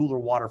upwelling, cooler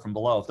water from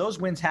below. If those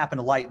winds happen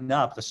to lighten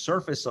up, the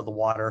surface of the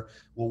water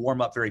will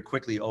warm up very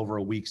quickly over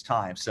a week's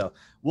time. So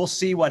we'll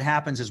see what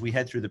happens as we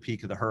head through the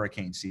peak of the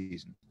hurricane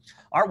season.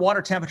 Our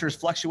water temperature is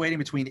fluctuating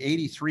between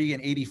 83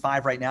 and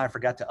 85 right now. I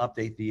forgot to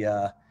update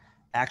the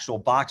actual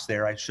box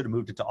there. I should have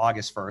moved it to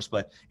August 1st,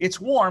 but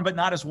it's warm, but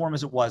not as warm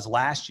as it was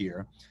last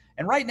year.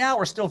 And right now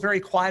we're still very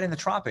quiet in the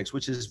tropics,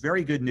 which is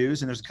very good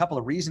news. And there's a couple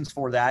of reasons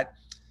for that.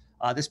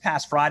 This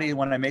past Friday,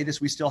 when I made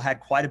this, we still had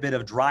quite a bit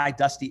of dry,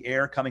 dusty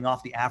air coming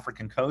off the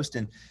African coast.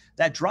 And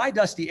that dry,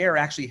 dusty air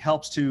actually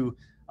helps to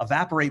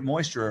evaporate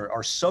moisture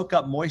or soak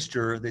up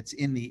moisture that's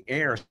in the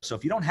air. So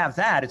if you don't have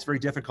that, it's very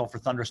difficult for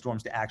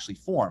thunderstorms to actually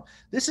form.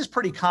 This is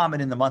pretty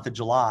common in the month of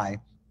July.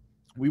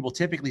 We will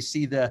typically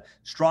see the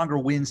stronger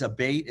winds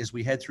abate as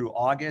we head through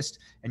August,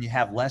 and you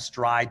have less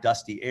dry,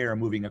 dusty air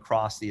moving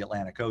across the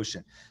Atlantic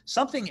Ocean.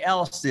 Something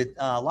else that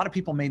a lot of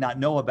people may not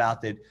know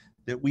about that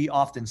we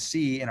often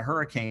see in a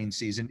hurricane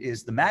season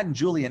is the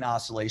Madden-Julian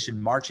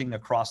oscillation marching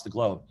across the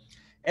globe.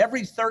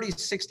 Every 30,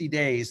 60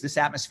 days, this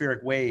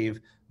atmospheric wave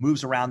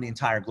moves around the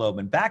entire globe.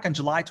 And back on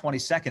July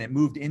 22nd, it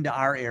moved into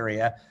our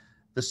area.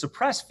 The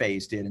suppressed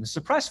phase did. And the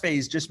suppressed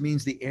phase just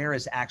means the air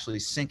is actually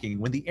sinking.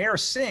 When the air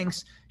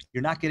sinks,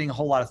 you're not getting a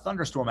whole lot of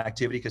thunderstorm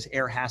activity because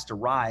air has to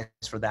rise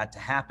for that to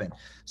happen.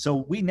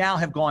 So we now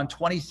have gone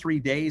 23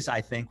 days, I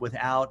think,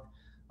 without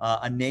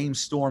a named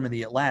storm in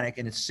the Atlantic,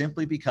 and it's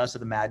simply because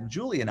of the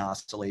Madden-Julian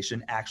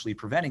oscillation actually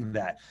preventing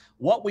that.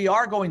 What we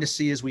are going to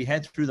see as we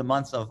head through the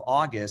month of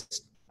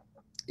August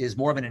is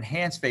more of an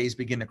enhanced phase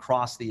begin to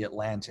cross the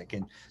Atlantic.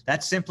 And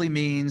that simply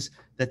means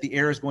that the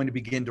air is going to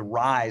begin to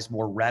rise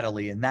more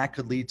readily, and that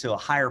could lead to a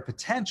higher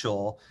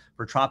potential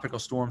for tropical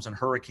storms and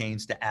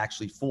hurricanes to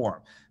actually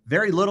form.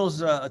 Very little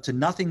to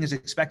nothing is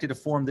expected to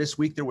form this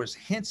week. There was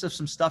hints of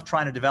some stuff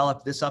trying to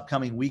develop this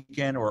upcoming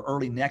weekend or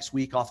early next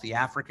week off the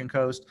African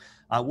coast.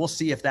 We'll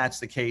see if that's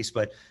the case,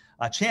 but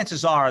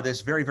chances are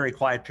this very, very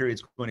quiet period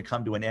is going to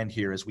come to an end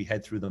here as we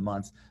head through the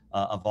month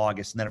of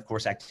August. And then, of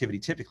course, activity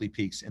typically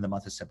peaks in the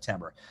month of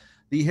September.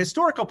 The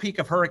historical peak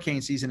of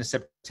hurricane season is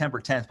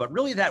September 10th, but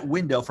really that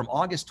window from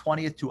August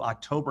 20th to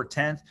October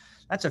 10th,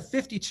 that's a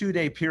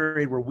 52-day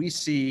period where we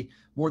see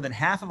more than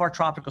half of our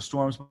tropical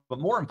storms, but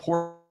more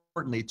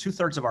importantly,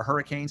 2/3 of our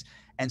hurricanes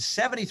and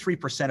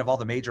 73% of all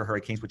the major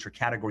hurricanes, which are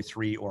category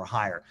 3 or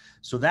higher.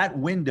 So that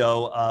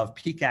window of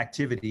peak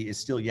activity is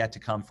still yet to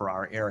come for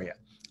our area.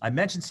 I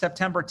mentioned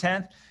September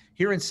 10th.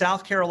 Here in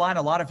South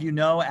Carolina, a lot of you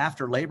know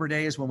after Labor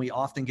Day is when we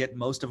often get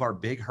most of our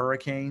big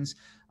hurricanes.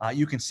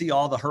 You can see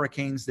all the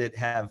hurricanes that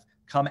have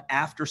come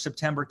after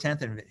September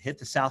 10th and hit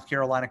the South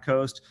Carolina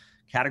coast.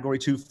 Category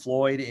 2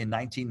 Floyd in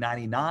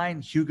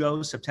 1999,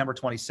 Hugo September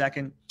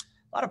 22nd.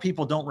 A lot of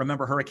people don't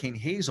remember Hurricane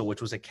Hazel,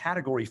 which was a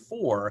category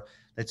 4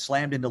 that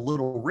slammed into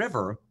Little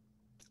River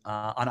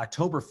on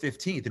October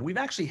 15th. And we've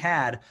actually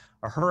had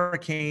a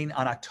hurricane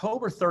on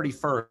October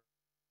 31st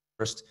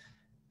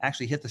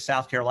actually hit the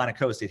South Carolina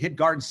coast. It hit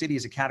Garden City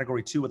as a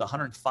category 2 with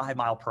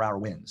 105-mile-per-hour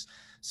winds.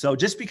 So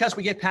just because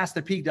we get past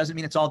the peak doesn't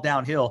mean it's all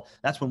downhill.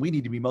 That's when we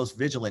need to be most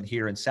vigilant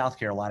here in South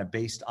Carolina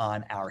based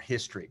on our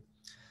history.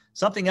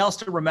 Something else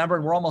to remember,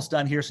 and we're almost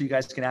done here so you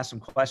guys can ask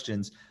some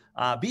questions.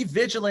 Be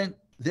vigilant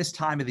this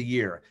time of the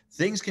year.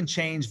 Things can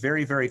change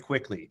very, very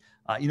quickly.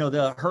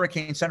 The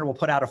Hurricane Center will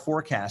put out a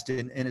forecast,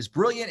 and as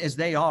brilliant as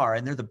they are,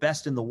 and they're the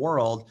best in the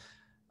world,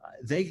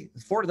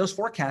 those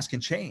forecasts can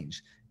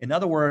change. In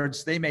other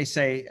words, they may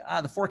say,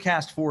 the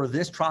forecast for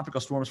this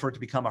tropical storm is for it to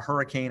become a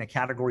hurricane, a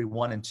category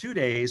 1 in 2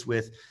 days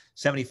with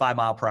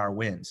 75-mile-per-hour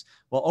winds.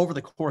 Well, over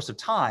the course of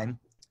time,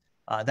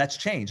 that's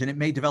changed, and it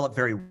may develop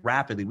very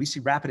rapidly. We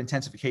see rapid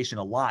intensification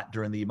a lot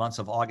during the months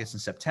of August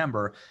and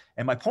September.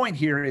 And my point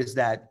here is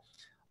that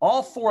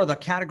all 4 of the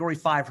category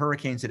 5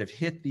 hurricanes that have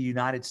hit the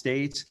United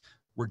States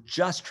were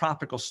just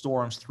tropical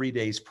storms 3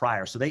 days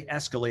prior. So they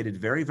escalated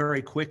very,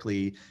 very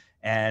quickly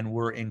and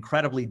were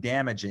incredibly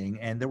damaging.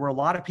 And there were a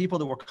lot of people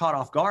that were caught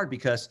off guard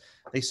because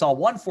they saw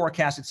one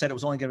forecast that said it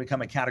was only going to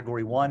become a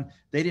category 1.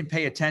 They didn't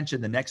pay attention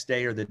the next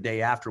day or the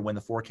day after when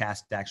the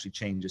forecast actually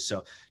changes.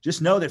 So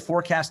just know that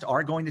forecasts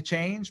are going to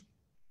change.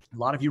 A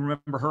lot of you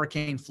remember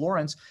Hurricane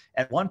Florence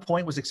at one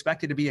point was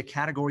expected to be a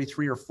category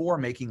 3 or 4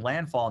 making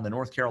landfall on the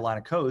North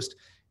Carolina coast,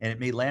 and it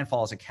made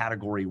landfall as a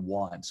category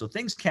 1. So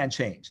things can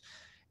change.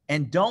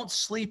 And don't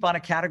sleep on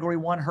a Category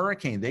 1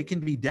 hurricane. They can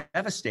be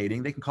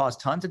devastating. They can cause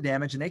tons of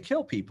damage and they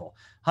kill people.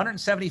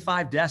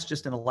 175 deaths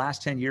just in the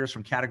last 10 years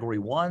from Category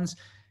 1s.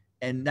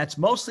 And that's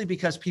mostly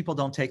because people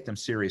don't take them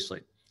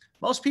seriously.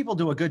 Most people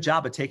do a good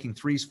job of taking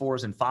 3s,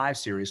 4s, and 5s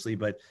seriously,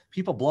 but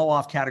people blow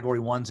off Category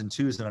 1s and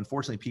 2s, and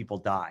unfortunately people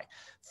die.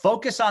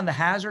 Focus on the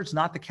hazards,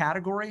 not the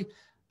category.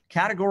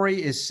 Category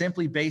is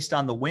simply based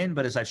on the wind,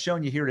 but as I've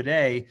shown you here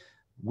today,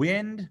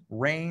 wind,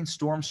 rain,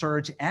 storm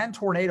surge, and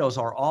tornadoes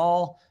are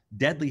all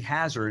deadly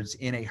hazards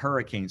in a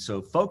hurricane.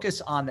 So focus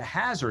on the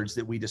hazards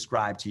that we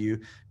described to you,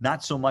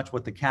 not so much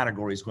what the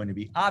category is going to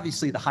be.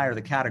 Obviously, the higher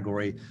the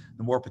category,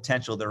 the more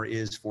potential there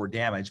is for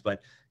damage.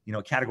 But you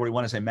know, Category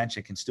 1, as I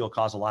mentioned, can still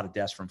cause a lot of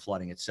deaths from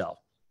flooding itself.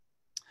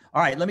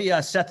 All right, let me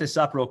set this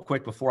up real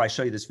quick before I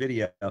show you this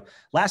video.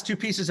 Last two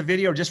pieces of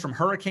video are just from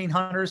hurricane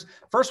hunters.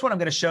 First one I'm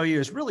going to show you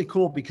is really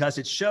cool because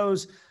it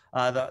shows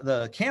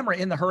the camera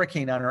in the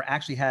hurricane hunter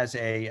actually has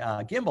a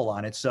gimbal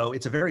on it. So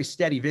it's a very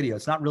steady video.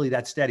 It's not really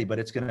that steady, but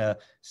it's going to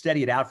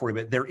steady it out for you.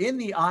 But they're in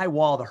the eye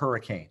wall of the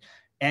hurricane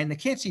and they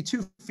can't see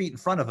 2 feet in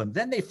front of them.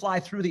 Then they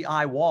fly through the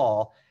eye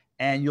wall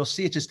and you'll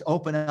see it just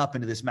open up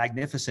into this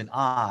magnificent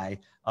eye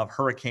of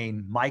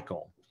Hurricane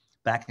Michael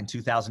back in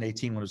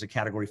 2018 when it was a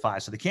Category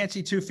 5. So they can't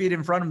see 2 feet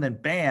in front of them,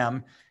 then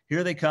bam,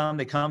 here they come.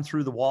 They come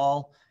through the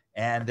wall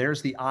and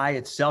there's the eye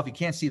itself. You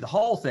can't see the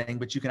whole thing,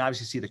 but you can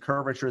obviously see the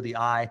curvature of the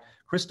eye,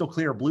 crystal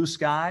clear blue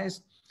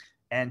skies,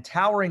 and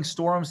towering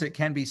storms that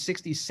can be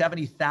 60,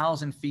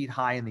 70,000 feet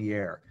high in the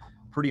air.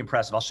 Pretty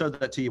impressive. I'll show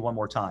that to you one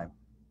more time.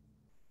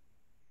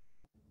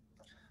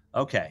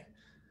 Okay.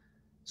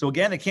 So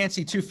again, they can't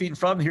see 2 feet in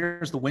front of them.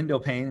 Here's the window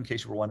pane, in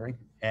case you were wondering.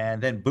 And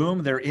then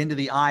boom, they're into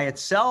the eye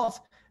itself.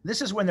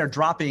 This is when they're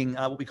dropping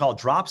what we call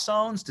drop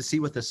zones to see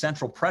what the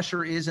central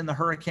pressure is in the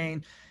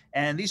hurricane.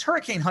 And these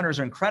hurricane hunters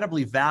are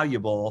incredibly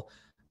valuable.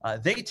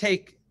 They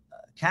take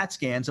CAT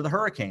scans of the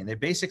hurricane. They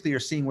basically are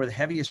seeing where the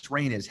heaviest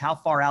rain is, how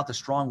far out the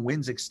strong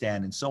winds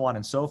extend, and so on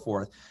and so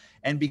forth.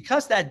 And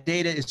because that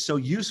data is so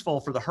useful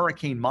for the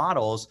hurricane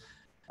models,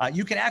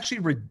 you can actually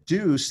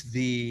reduce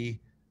the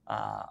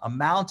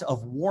amount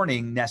of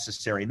warning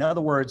necessary. In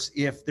other words,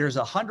 if there's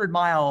a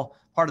 100-mile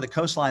part of the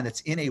coastline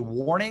that's in a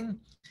warning,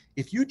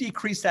 if you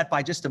decrease that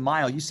by just a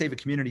mile, you save a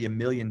community $1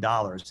 million,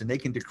 and they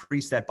can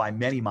decrease that by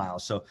many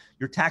miles. So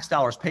your tax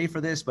dollars pay for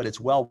this, but it's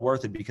well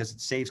worth it because it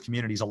saves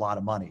communities a lot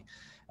of money.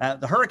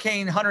 The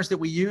hurricane hunters that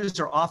we use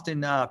are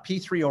often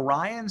P3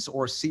 Orions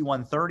or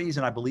C130s,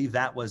 and I believe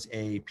that was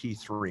a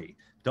P3.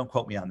 Don't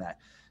quote me on that.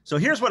 So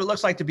here's what it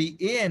looks like to be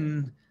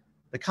in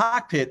the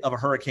cockpit of a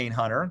hurricane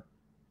hunter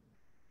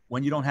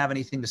when you don't have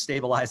anything to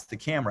stabilize the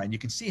camera. And you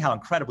can see how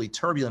incredibly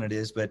turbulent it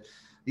is, but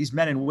these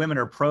men and women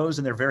are pros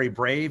and they're very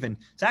brave, and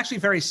it's actually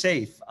very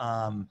safe.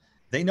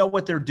 They know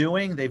what they're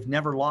doing. They've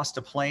never lost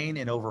a plane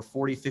in over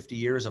 40, 50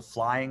 years of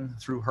flying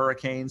through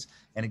hurricanes.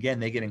 And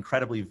again, they get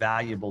incredibly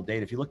valuable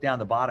data. If you look down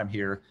the bottom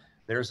here,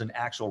 there's an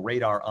actual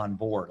radar on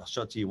board. I'll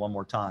show it to you one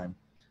more time.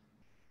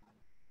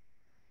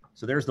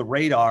 So there's the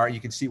radar. You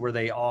can see where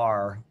they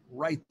are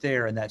right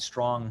there in that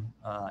strong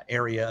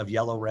area of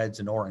yellow, reds,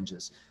 and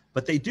oranges.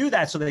 But they do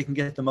that so they can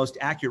get the most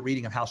accurate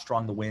reading of how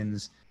strong the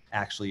winds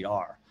actually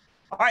are.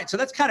 All right, so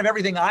that's kind of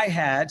everything I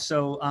had.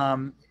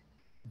 So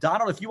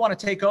Donald, if you want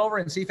to take over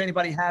and see if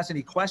anybody has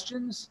any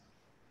questions,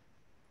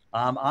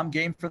 I'm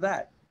game for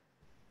that.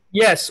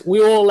 Yes, we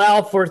will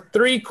allow for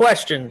 3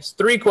 questions.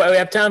 We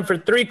have time for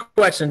 3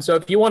 questions. So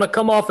if you want to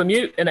come off of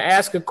mute and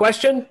ask a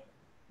question,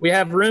 we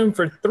have room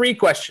for 3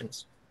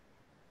 questions.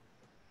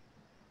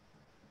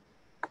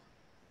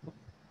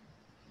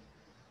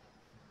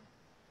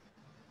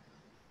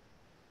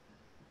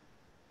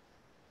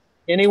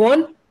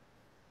 Anyone?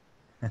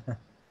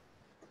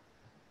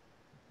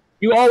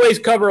 You always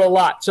cover a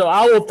lot, so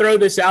I will throw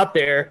this out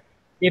there.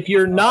 If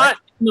you're not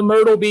in the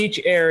Myrtle Beach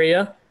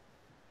area,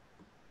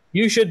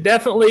 you should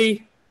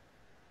definitely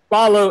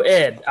follow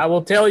Ed. I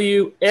will tell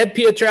you, Ed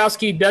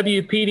Piotrowski,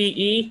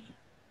 WPDE,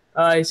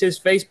 is his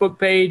Facebook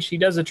page. He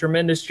does a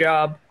tremendous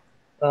job.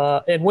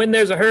 And when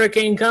there's a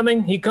hurricane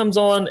coming, he comes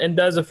on and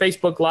does a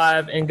Facebook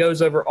Live and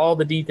goes over all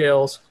the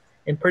details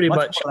and pretty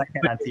much more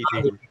than I can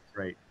on TV.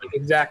 Great.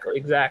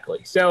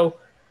 Exactly. So,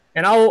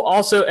 and I will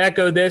also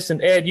echo this,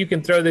 and Ed, you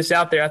can throw this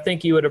out there. I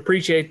think you would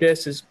appreciate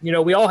this. Is, you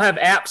know, we all have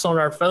apps on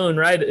our phone,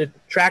 right, to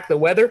track the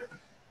weather.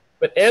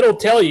 But Ed will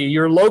tell you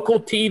your local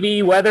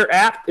TV weather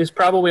app is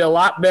probably a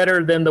lot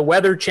better than the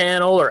Weather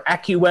Channel or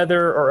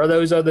AccuWeather or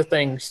those other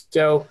things.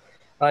 So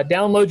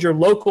download your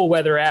local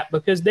weather app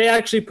because they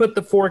actually put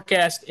the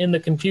forecast in the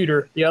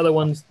computer. The other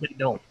ones, they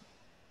don't.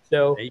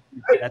 So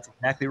that's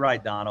exactly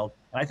right, Donald.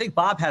 And I think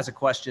Bob has a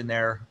question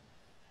there.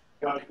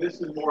 This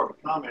is more of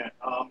a comment.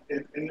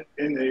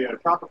 In the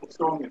tropical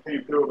storm that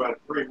came through about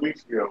 3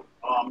 weeks ago,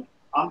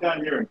 I'm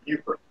down here in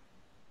Beaufort.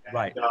 And,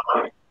 right.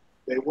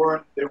 They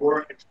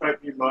weren't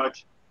expecting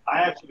much. I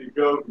actually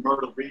drove to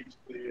Myrtle Beach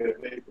the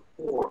day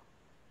before.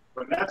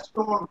 When that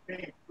storm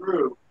came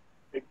through,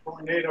 a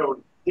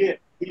tornado hit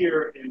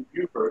here in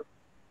Beaufort,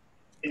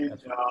 in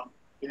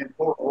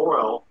Port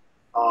Royal.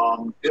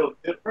 Did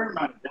a fair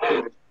amount of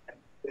damage. And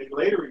they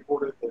later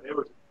reported that there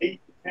was an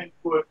 8 to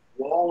 10-foot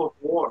wall of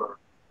water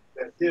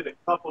that hit a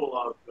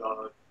couple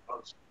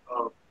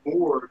of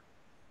moored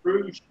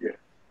cruise ships.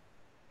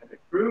 And the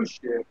cruise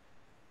ship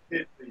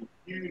hit the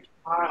huge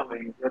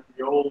pilings at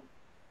the old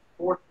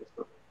port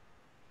facility.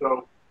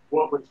 So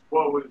what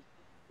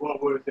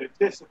was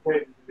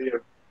anticipated to be a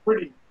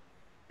pretty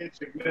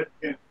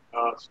insignificant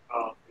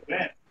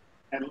event,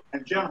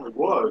 and generally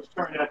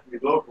turned out to be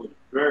locally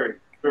very,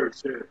 very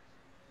serious.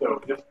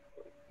 So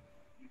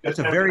that's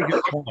a very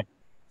good point.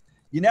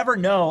 You never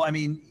know. I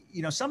mean,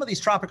 you know, some of these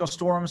tropical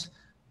storms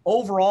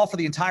overall for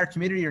the entire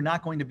community are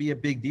not going to be a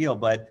big deal,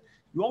 but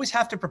you always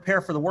have to prepare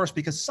for the worst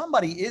because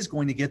somebody is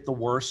going to get the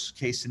worst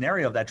case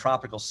scenario of that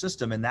tropical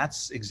system. And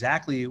that's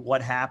exactly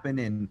what happened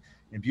in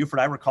Beaufort.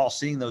 I recall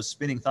seeing those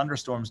spinning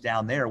thunderstorms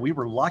down there. We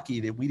were lucky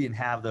that we didn't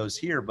have those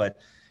here, but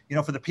you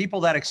know, for the people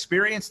that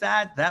experienced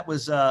that, that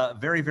was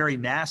very, very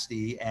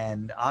nasty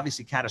and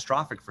obviously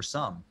catastrophic for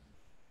some.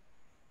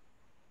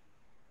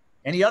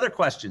 Any other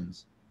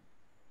questions?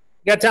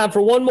 Got time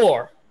for one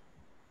more.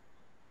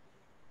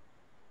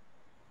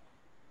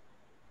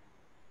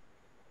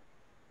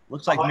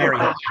 Looks like Mary.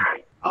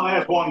 I'll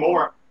ask one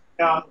more.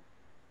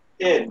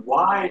 Ed,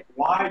 why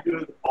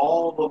do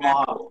all the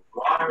models,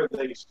 why are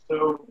they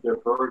so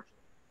divergent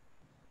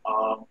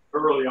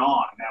early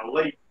on? Now,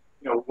 late,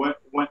 you know, when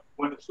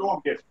the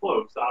storm gets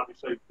close,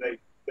 obviously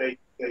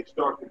they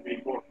start to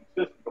be more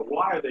consistent. But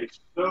why are they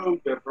so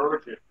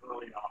divergent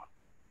early on?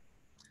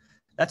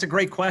 That's a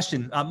great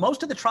question.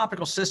 Most of the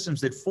tropical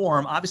systems that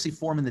form obviously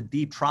form in the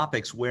deep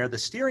tropics where the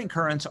steering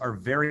currents are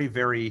very,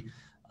 very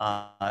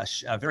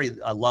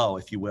low,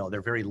 if you will.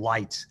 They're very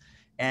light.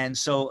 And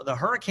so the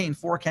hurricane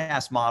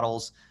forecast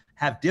models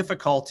have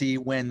difficulty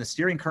when the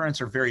steering currents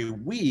are very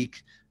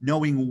weak,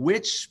 knowing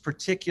which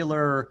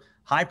particular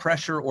high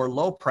pressure or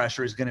low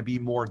pressure is going to be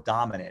more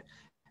dominant.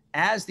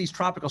 As these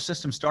tropical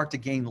systems start to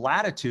gain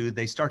latitude,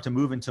 they start to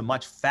move into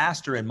much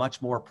faster and much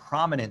more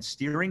prominent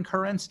steering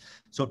currents.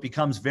 So it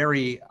becomes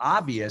very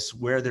obvious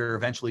where they're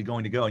eventually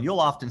going to go. And you'll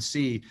often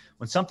see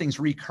when something's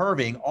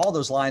recurving, all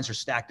those lines are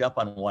stacked up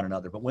on one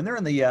another. But when they're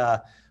in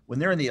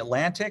the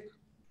Atlantic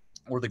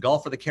or the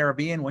Gulf or the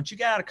Caribbean, once you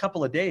get out a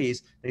couple of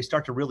days, they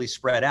start to really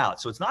spread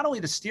out. So it's not only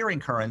the steering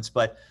currents,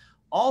 but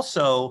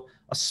also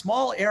a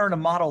small error in a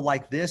model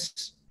like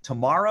this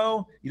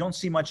tomorrow, you don't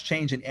see much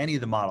change in any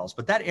of the models,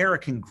 but that error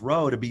can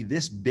grow to be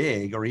this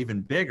big or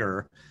even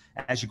bigger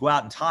as you go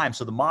out in time.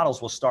 So the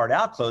models will start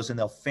out close and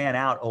they'll fan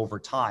out over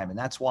time. And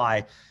that's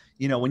why,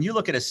 you know, when you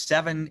look at a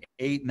 7,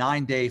 8,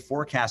 9 day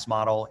forecast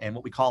model and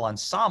what we call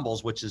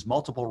ensembles, which is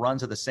multiple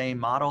runs of the same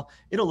model,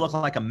 it'll look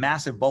like a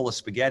massive bowl of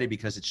spaghetti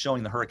because it's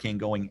showing the hurricane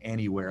going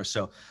anywhere.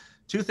 So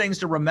two things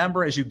to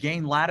remember: as you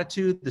gain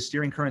latitude, the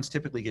steering currents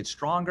typically get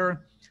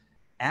stronger.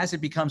 As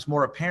it becomes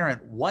more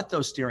apparent what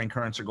those steering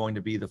currents are going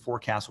to be, the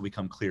forecast will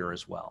become clearer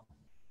as well.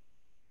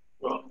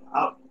 Well,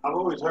 I've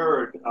always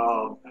heard,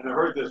 and I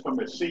heard this from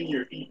a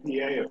senior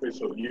EPA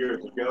official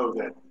years ago,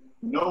 that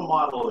no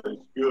model is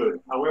good.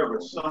 However,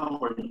 some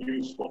are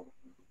useful.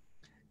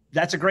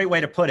 That's a great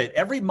way to put it.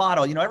 Every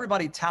model, you know,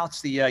 everybody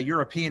touts the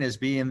European as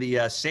being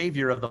the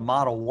savior of the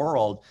model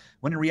world,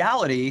 when in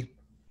reality,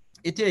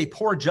 it did a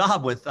poor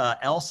job with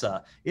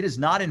ELSA. It is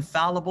not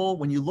infallible.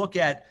 When you look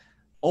at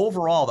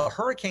overall, the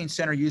Hurricane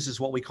Center uses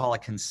what we call a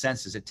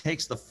consensus. It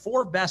takes the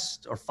 4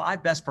 best or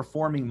 5 best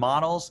performing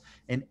models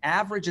and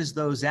averages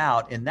those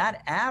out. And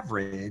that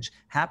average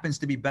happens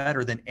to be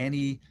better than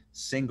any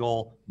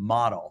single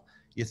model.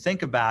 You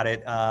think about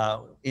it,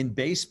 in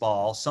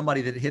baseball,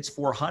 somebody that hits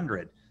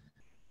 400,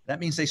 that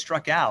means they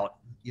struck out,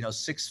 you know,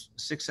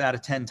 6 out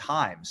of 10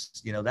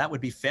 times. You know, that would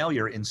be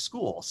failure in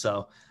school.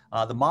 So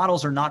the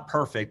models are not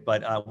perfect,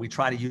 but we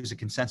try to use a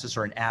consensus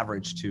or an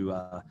average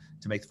to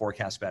make the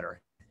forecast better.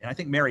 And I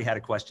think Mary had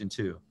a question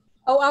too.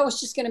 Oh, I was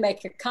just going to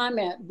make a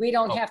comment. We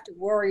don't have to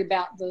worry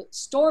about the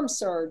storm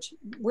surge.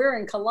 We're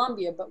in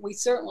Columbia, but we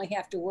certainly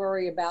have to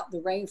worry about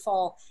the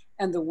rainfall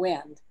and the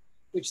wind,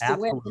 which the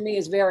wind to me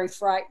is very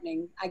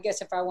frightening. I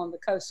guess if I were on the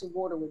coastal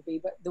water would be,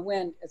 but the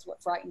wind is what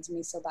frightens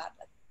me so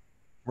badly.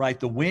 Right.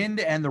 The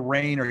wind and the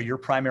rain are your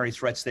primary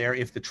threats there.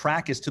 If the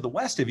track is to the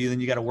west of you, then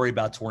you got to worry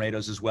about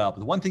tornadoes as well. But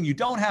the one thing you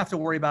don't have to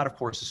worry about, of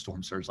course, is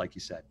storm surge, like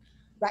you said.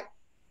 Right.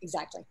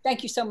 Exactly.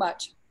 Thank you so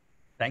much.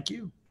 Thank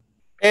you.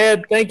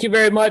 Ed, thank you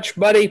very much,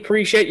 buddy.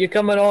 Appreciate you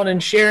coming on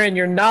and sharing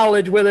your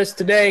knowledge with us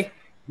today.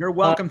 You're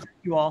welcome. Thank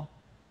you all.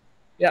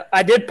 Yeah,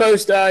 I did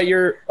post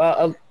your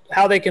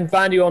how they can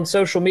find you on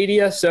social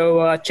media,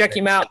 so check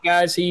him out,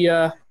 guys. He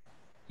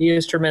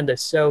is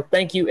tremendous. So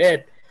thank you,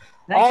 Ed.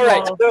 All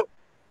right. So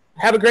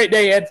have a great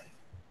day, Ed.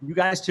 You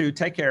guys too.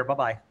 Take care.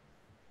 Bye-bye.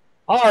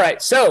 All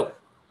right. So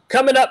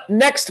coming up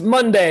next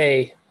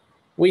Monday,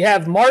 we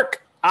have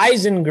Mark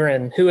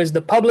Eisengren, who is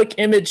the Public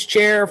Image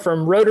Chair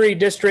from Rotary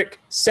District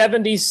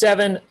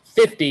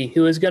 7750,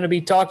 who is going to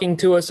be talking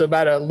to us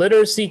about a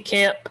literacy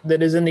camp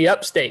that is in the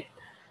upstate.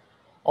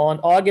 On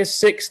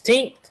August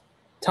 16th,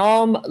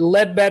 Tom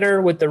Ledbetter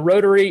with the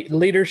Rotary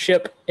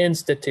Leadership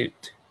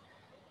Institute.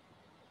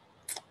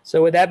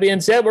 So with that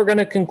being said, we're going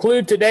to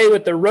conclude today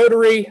with the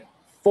Rotary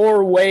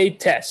 4-way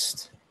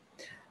test.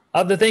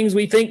 of the things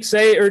we think,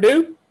 say, or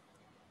do?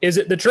 Is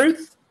it the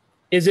truth?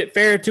 Is it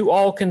fair to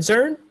all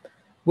concerned?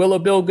 Will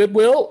it build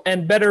goodwill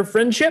and better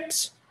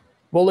friendships?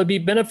 Will it be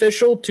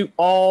beneficial to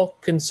all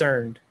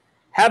concerned?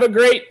 Have a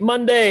great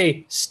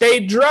Monday. Stay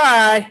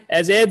dry.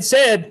 As Ed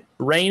said,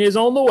 rain is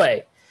on the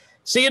way.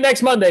 See you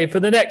next Monday for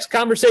the next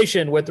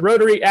conversation with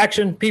Rotary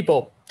Action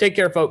People. Take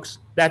care, folks.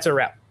 That's a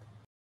wrap.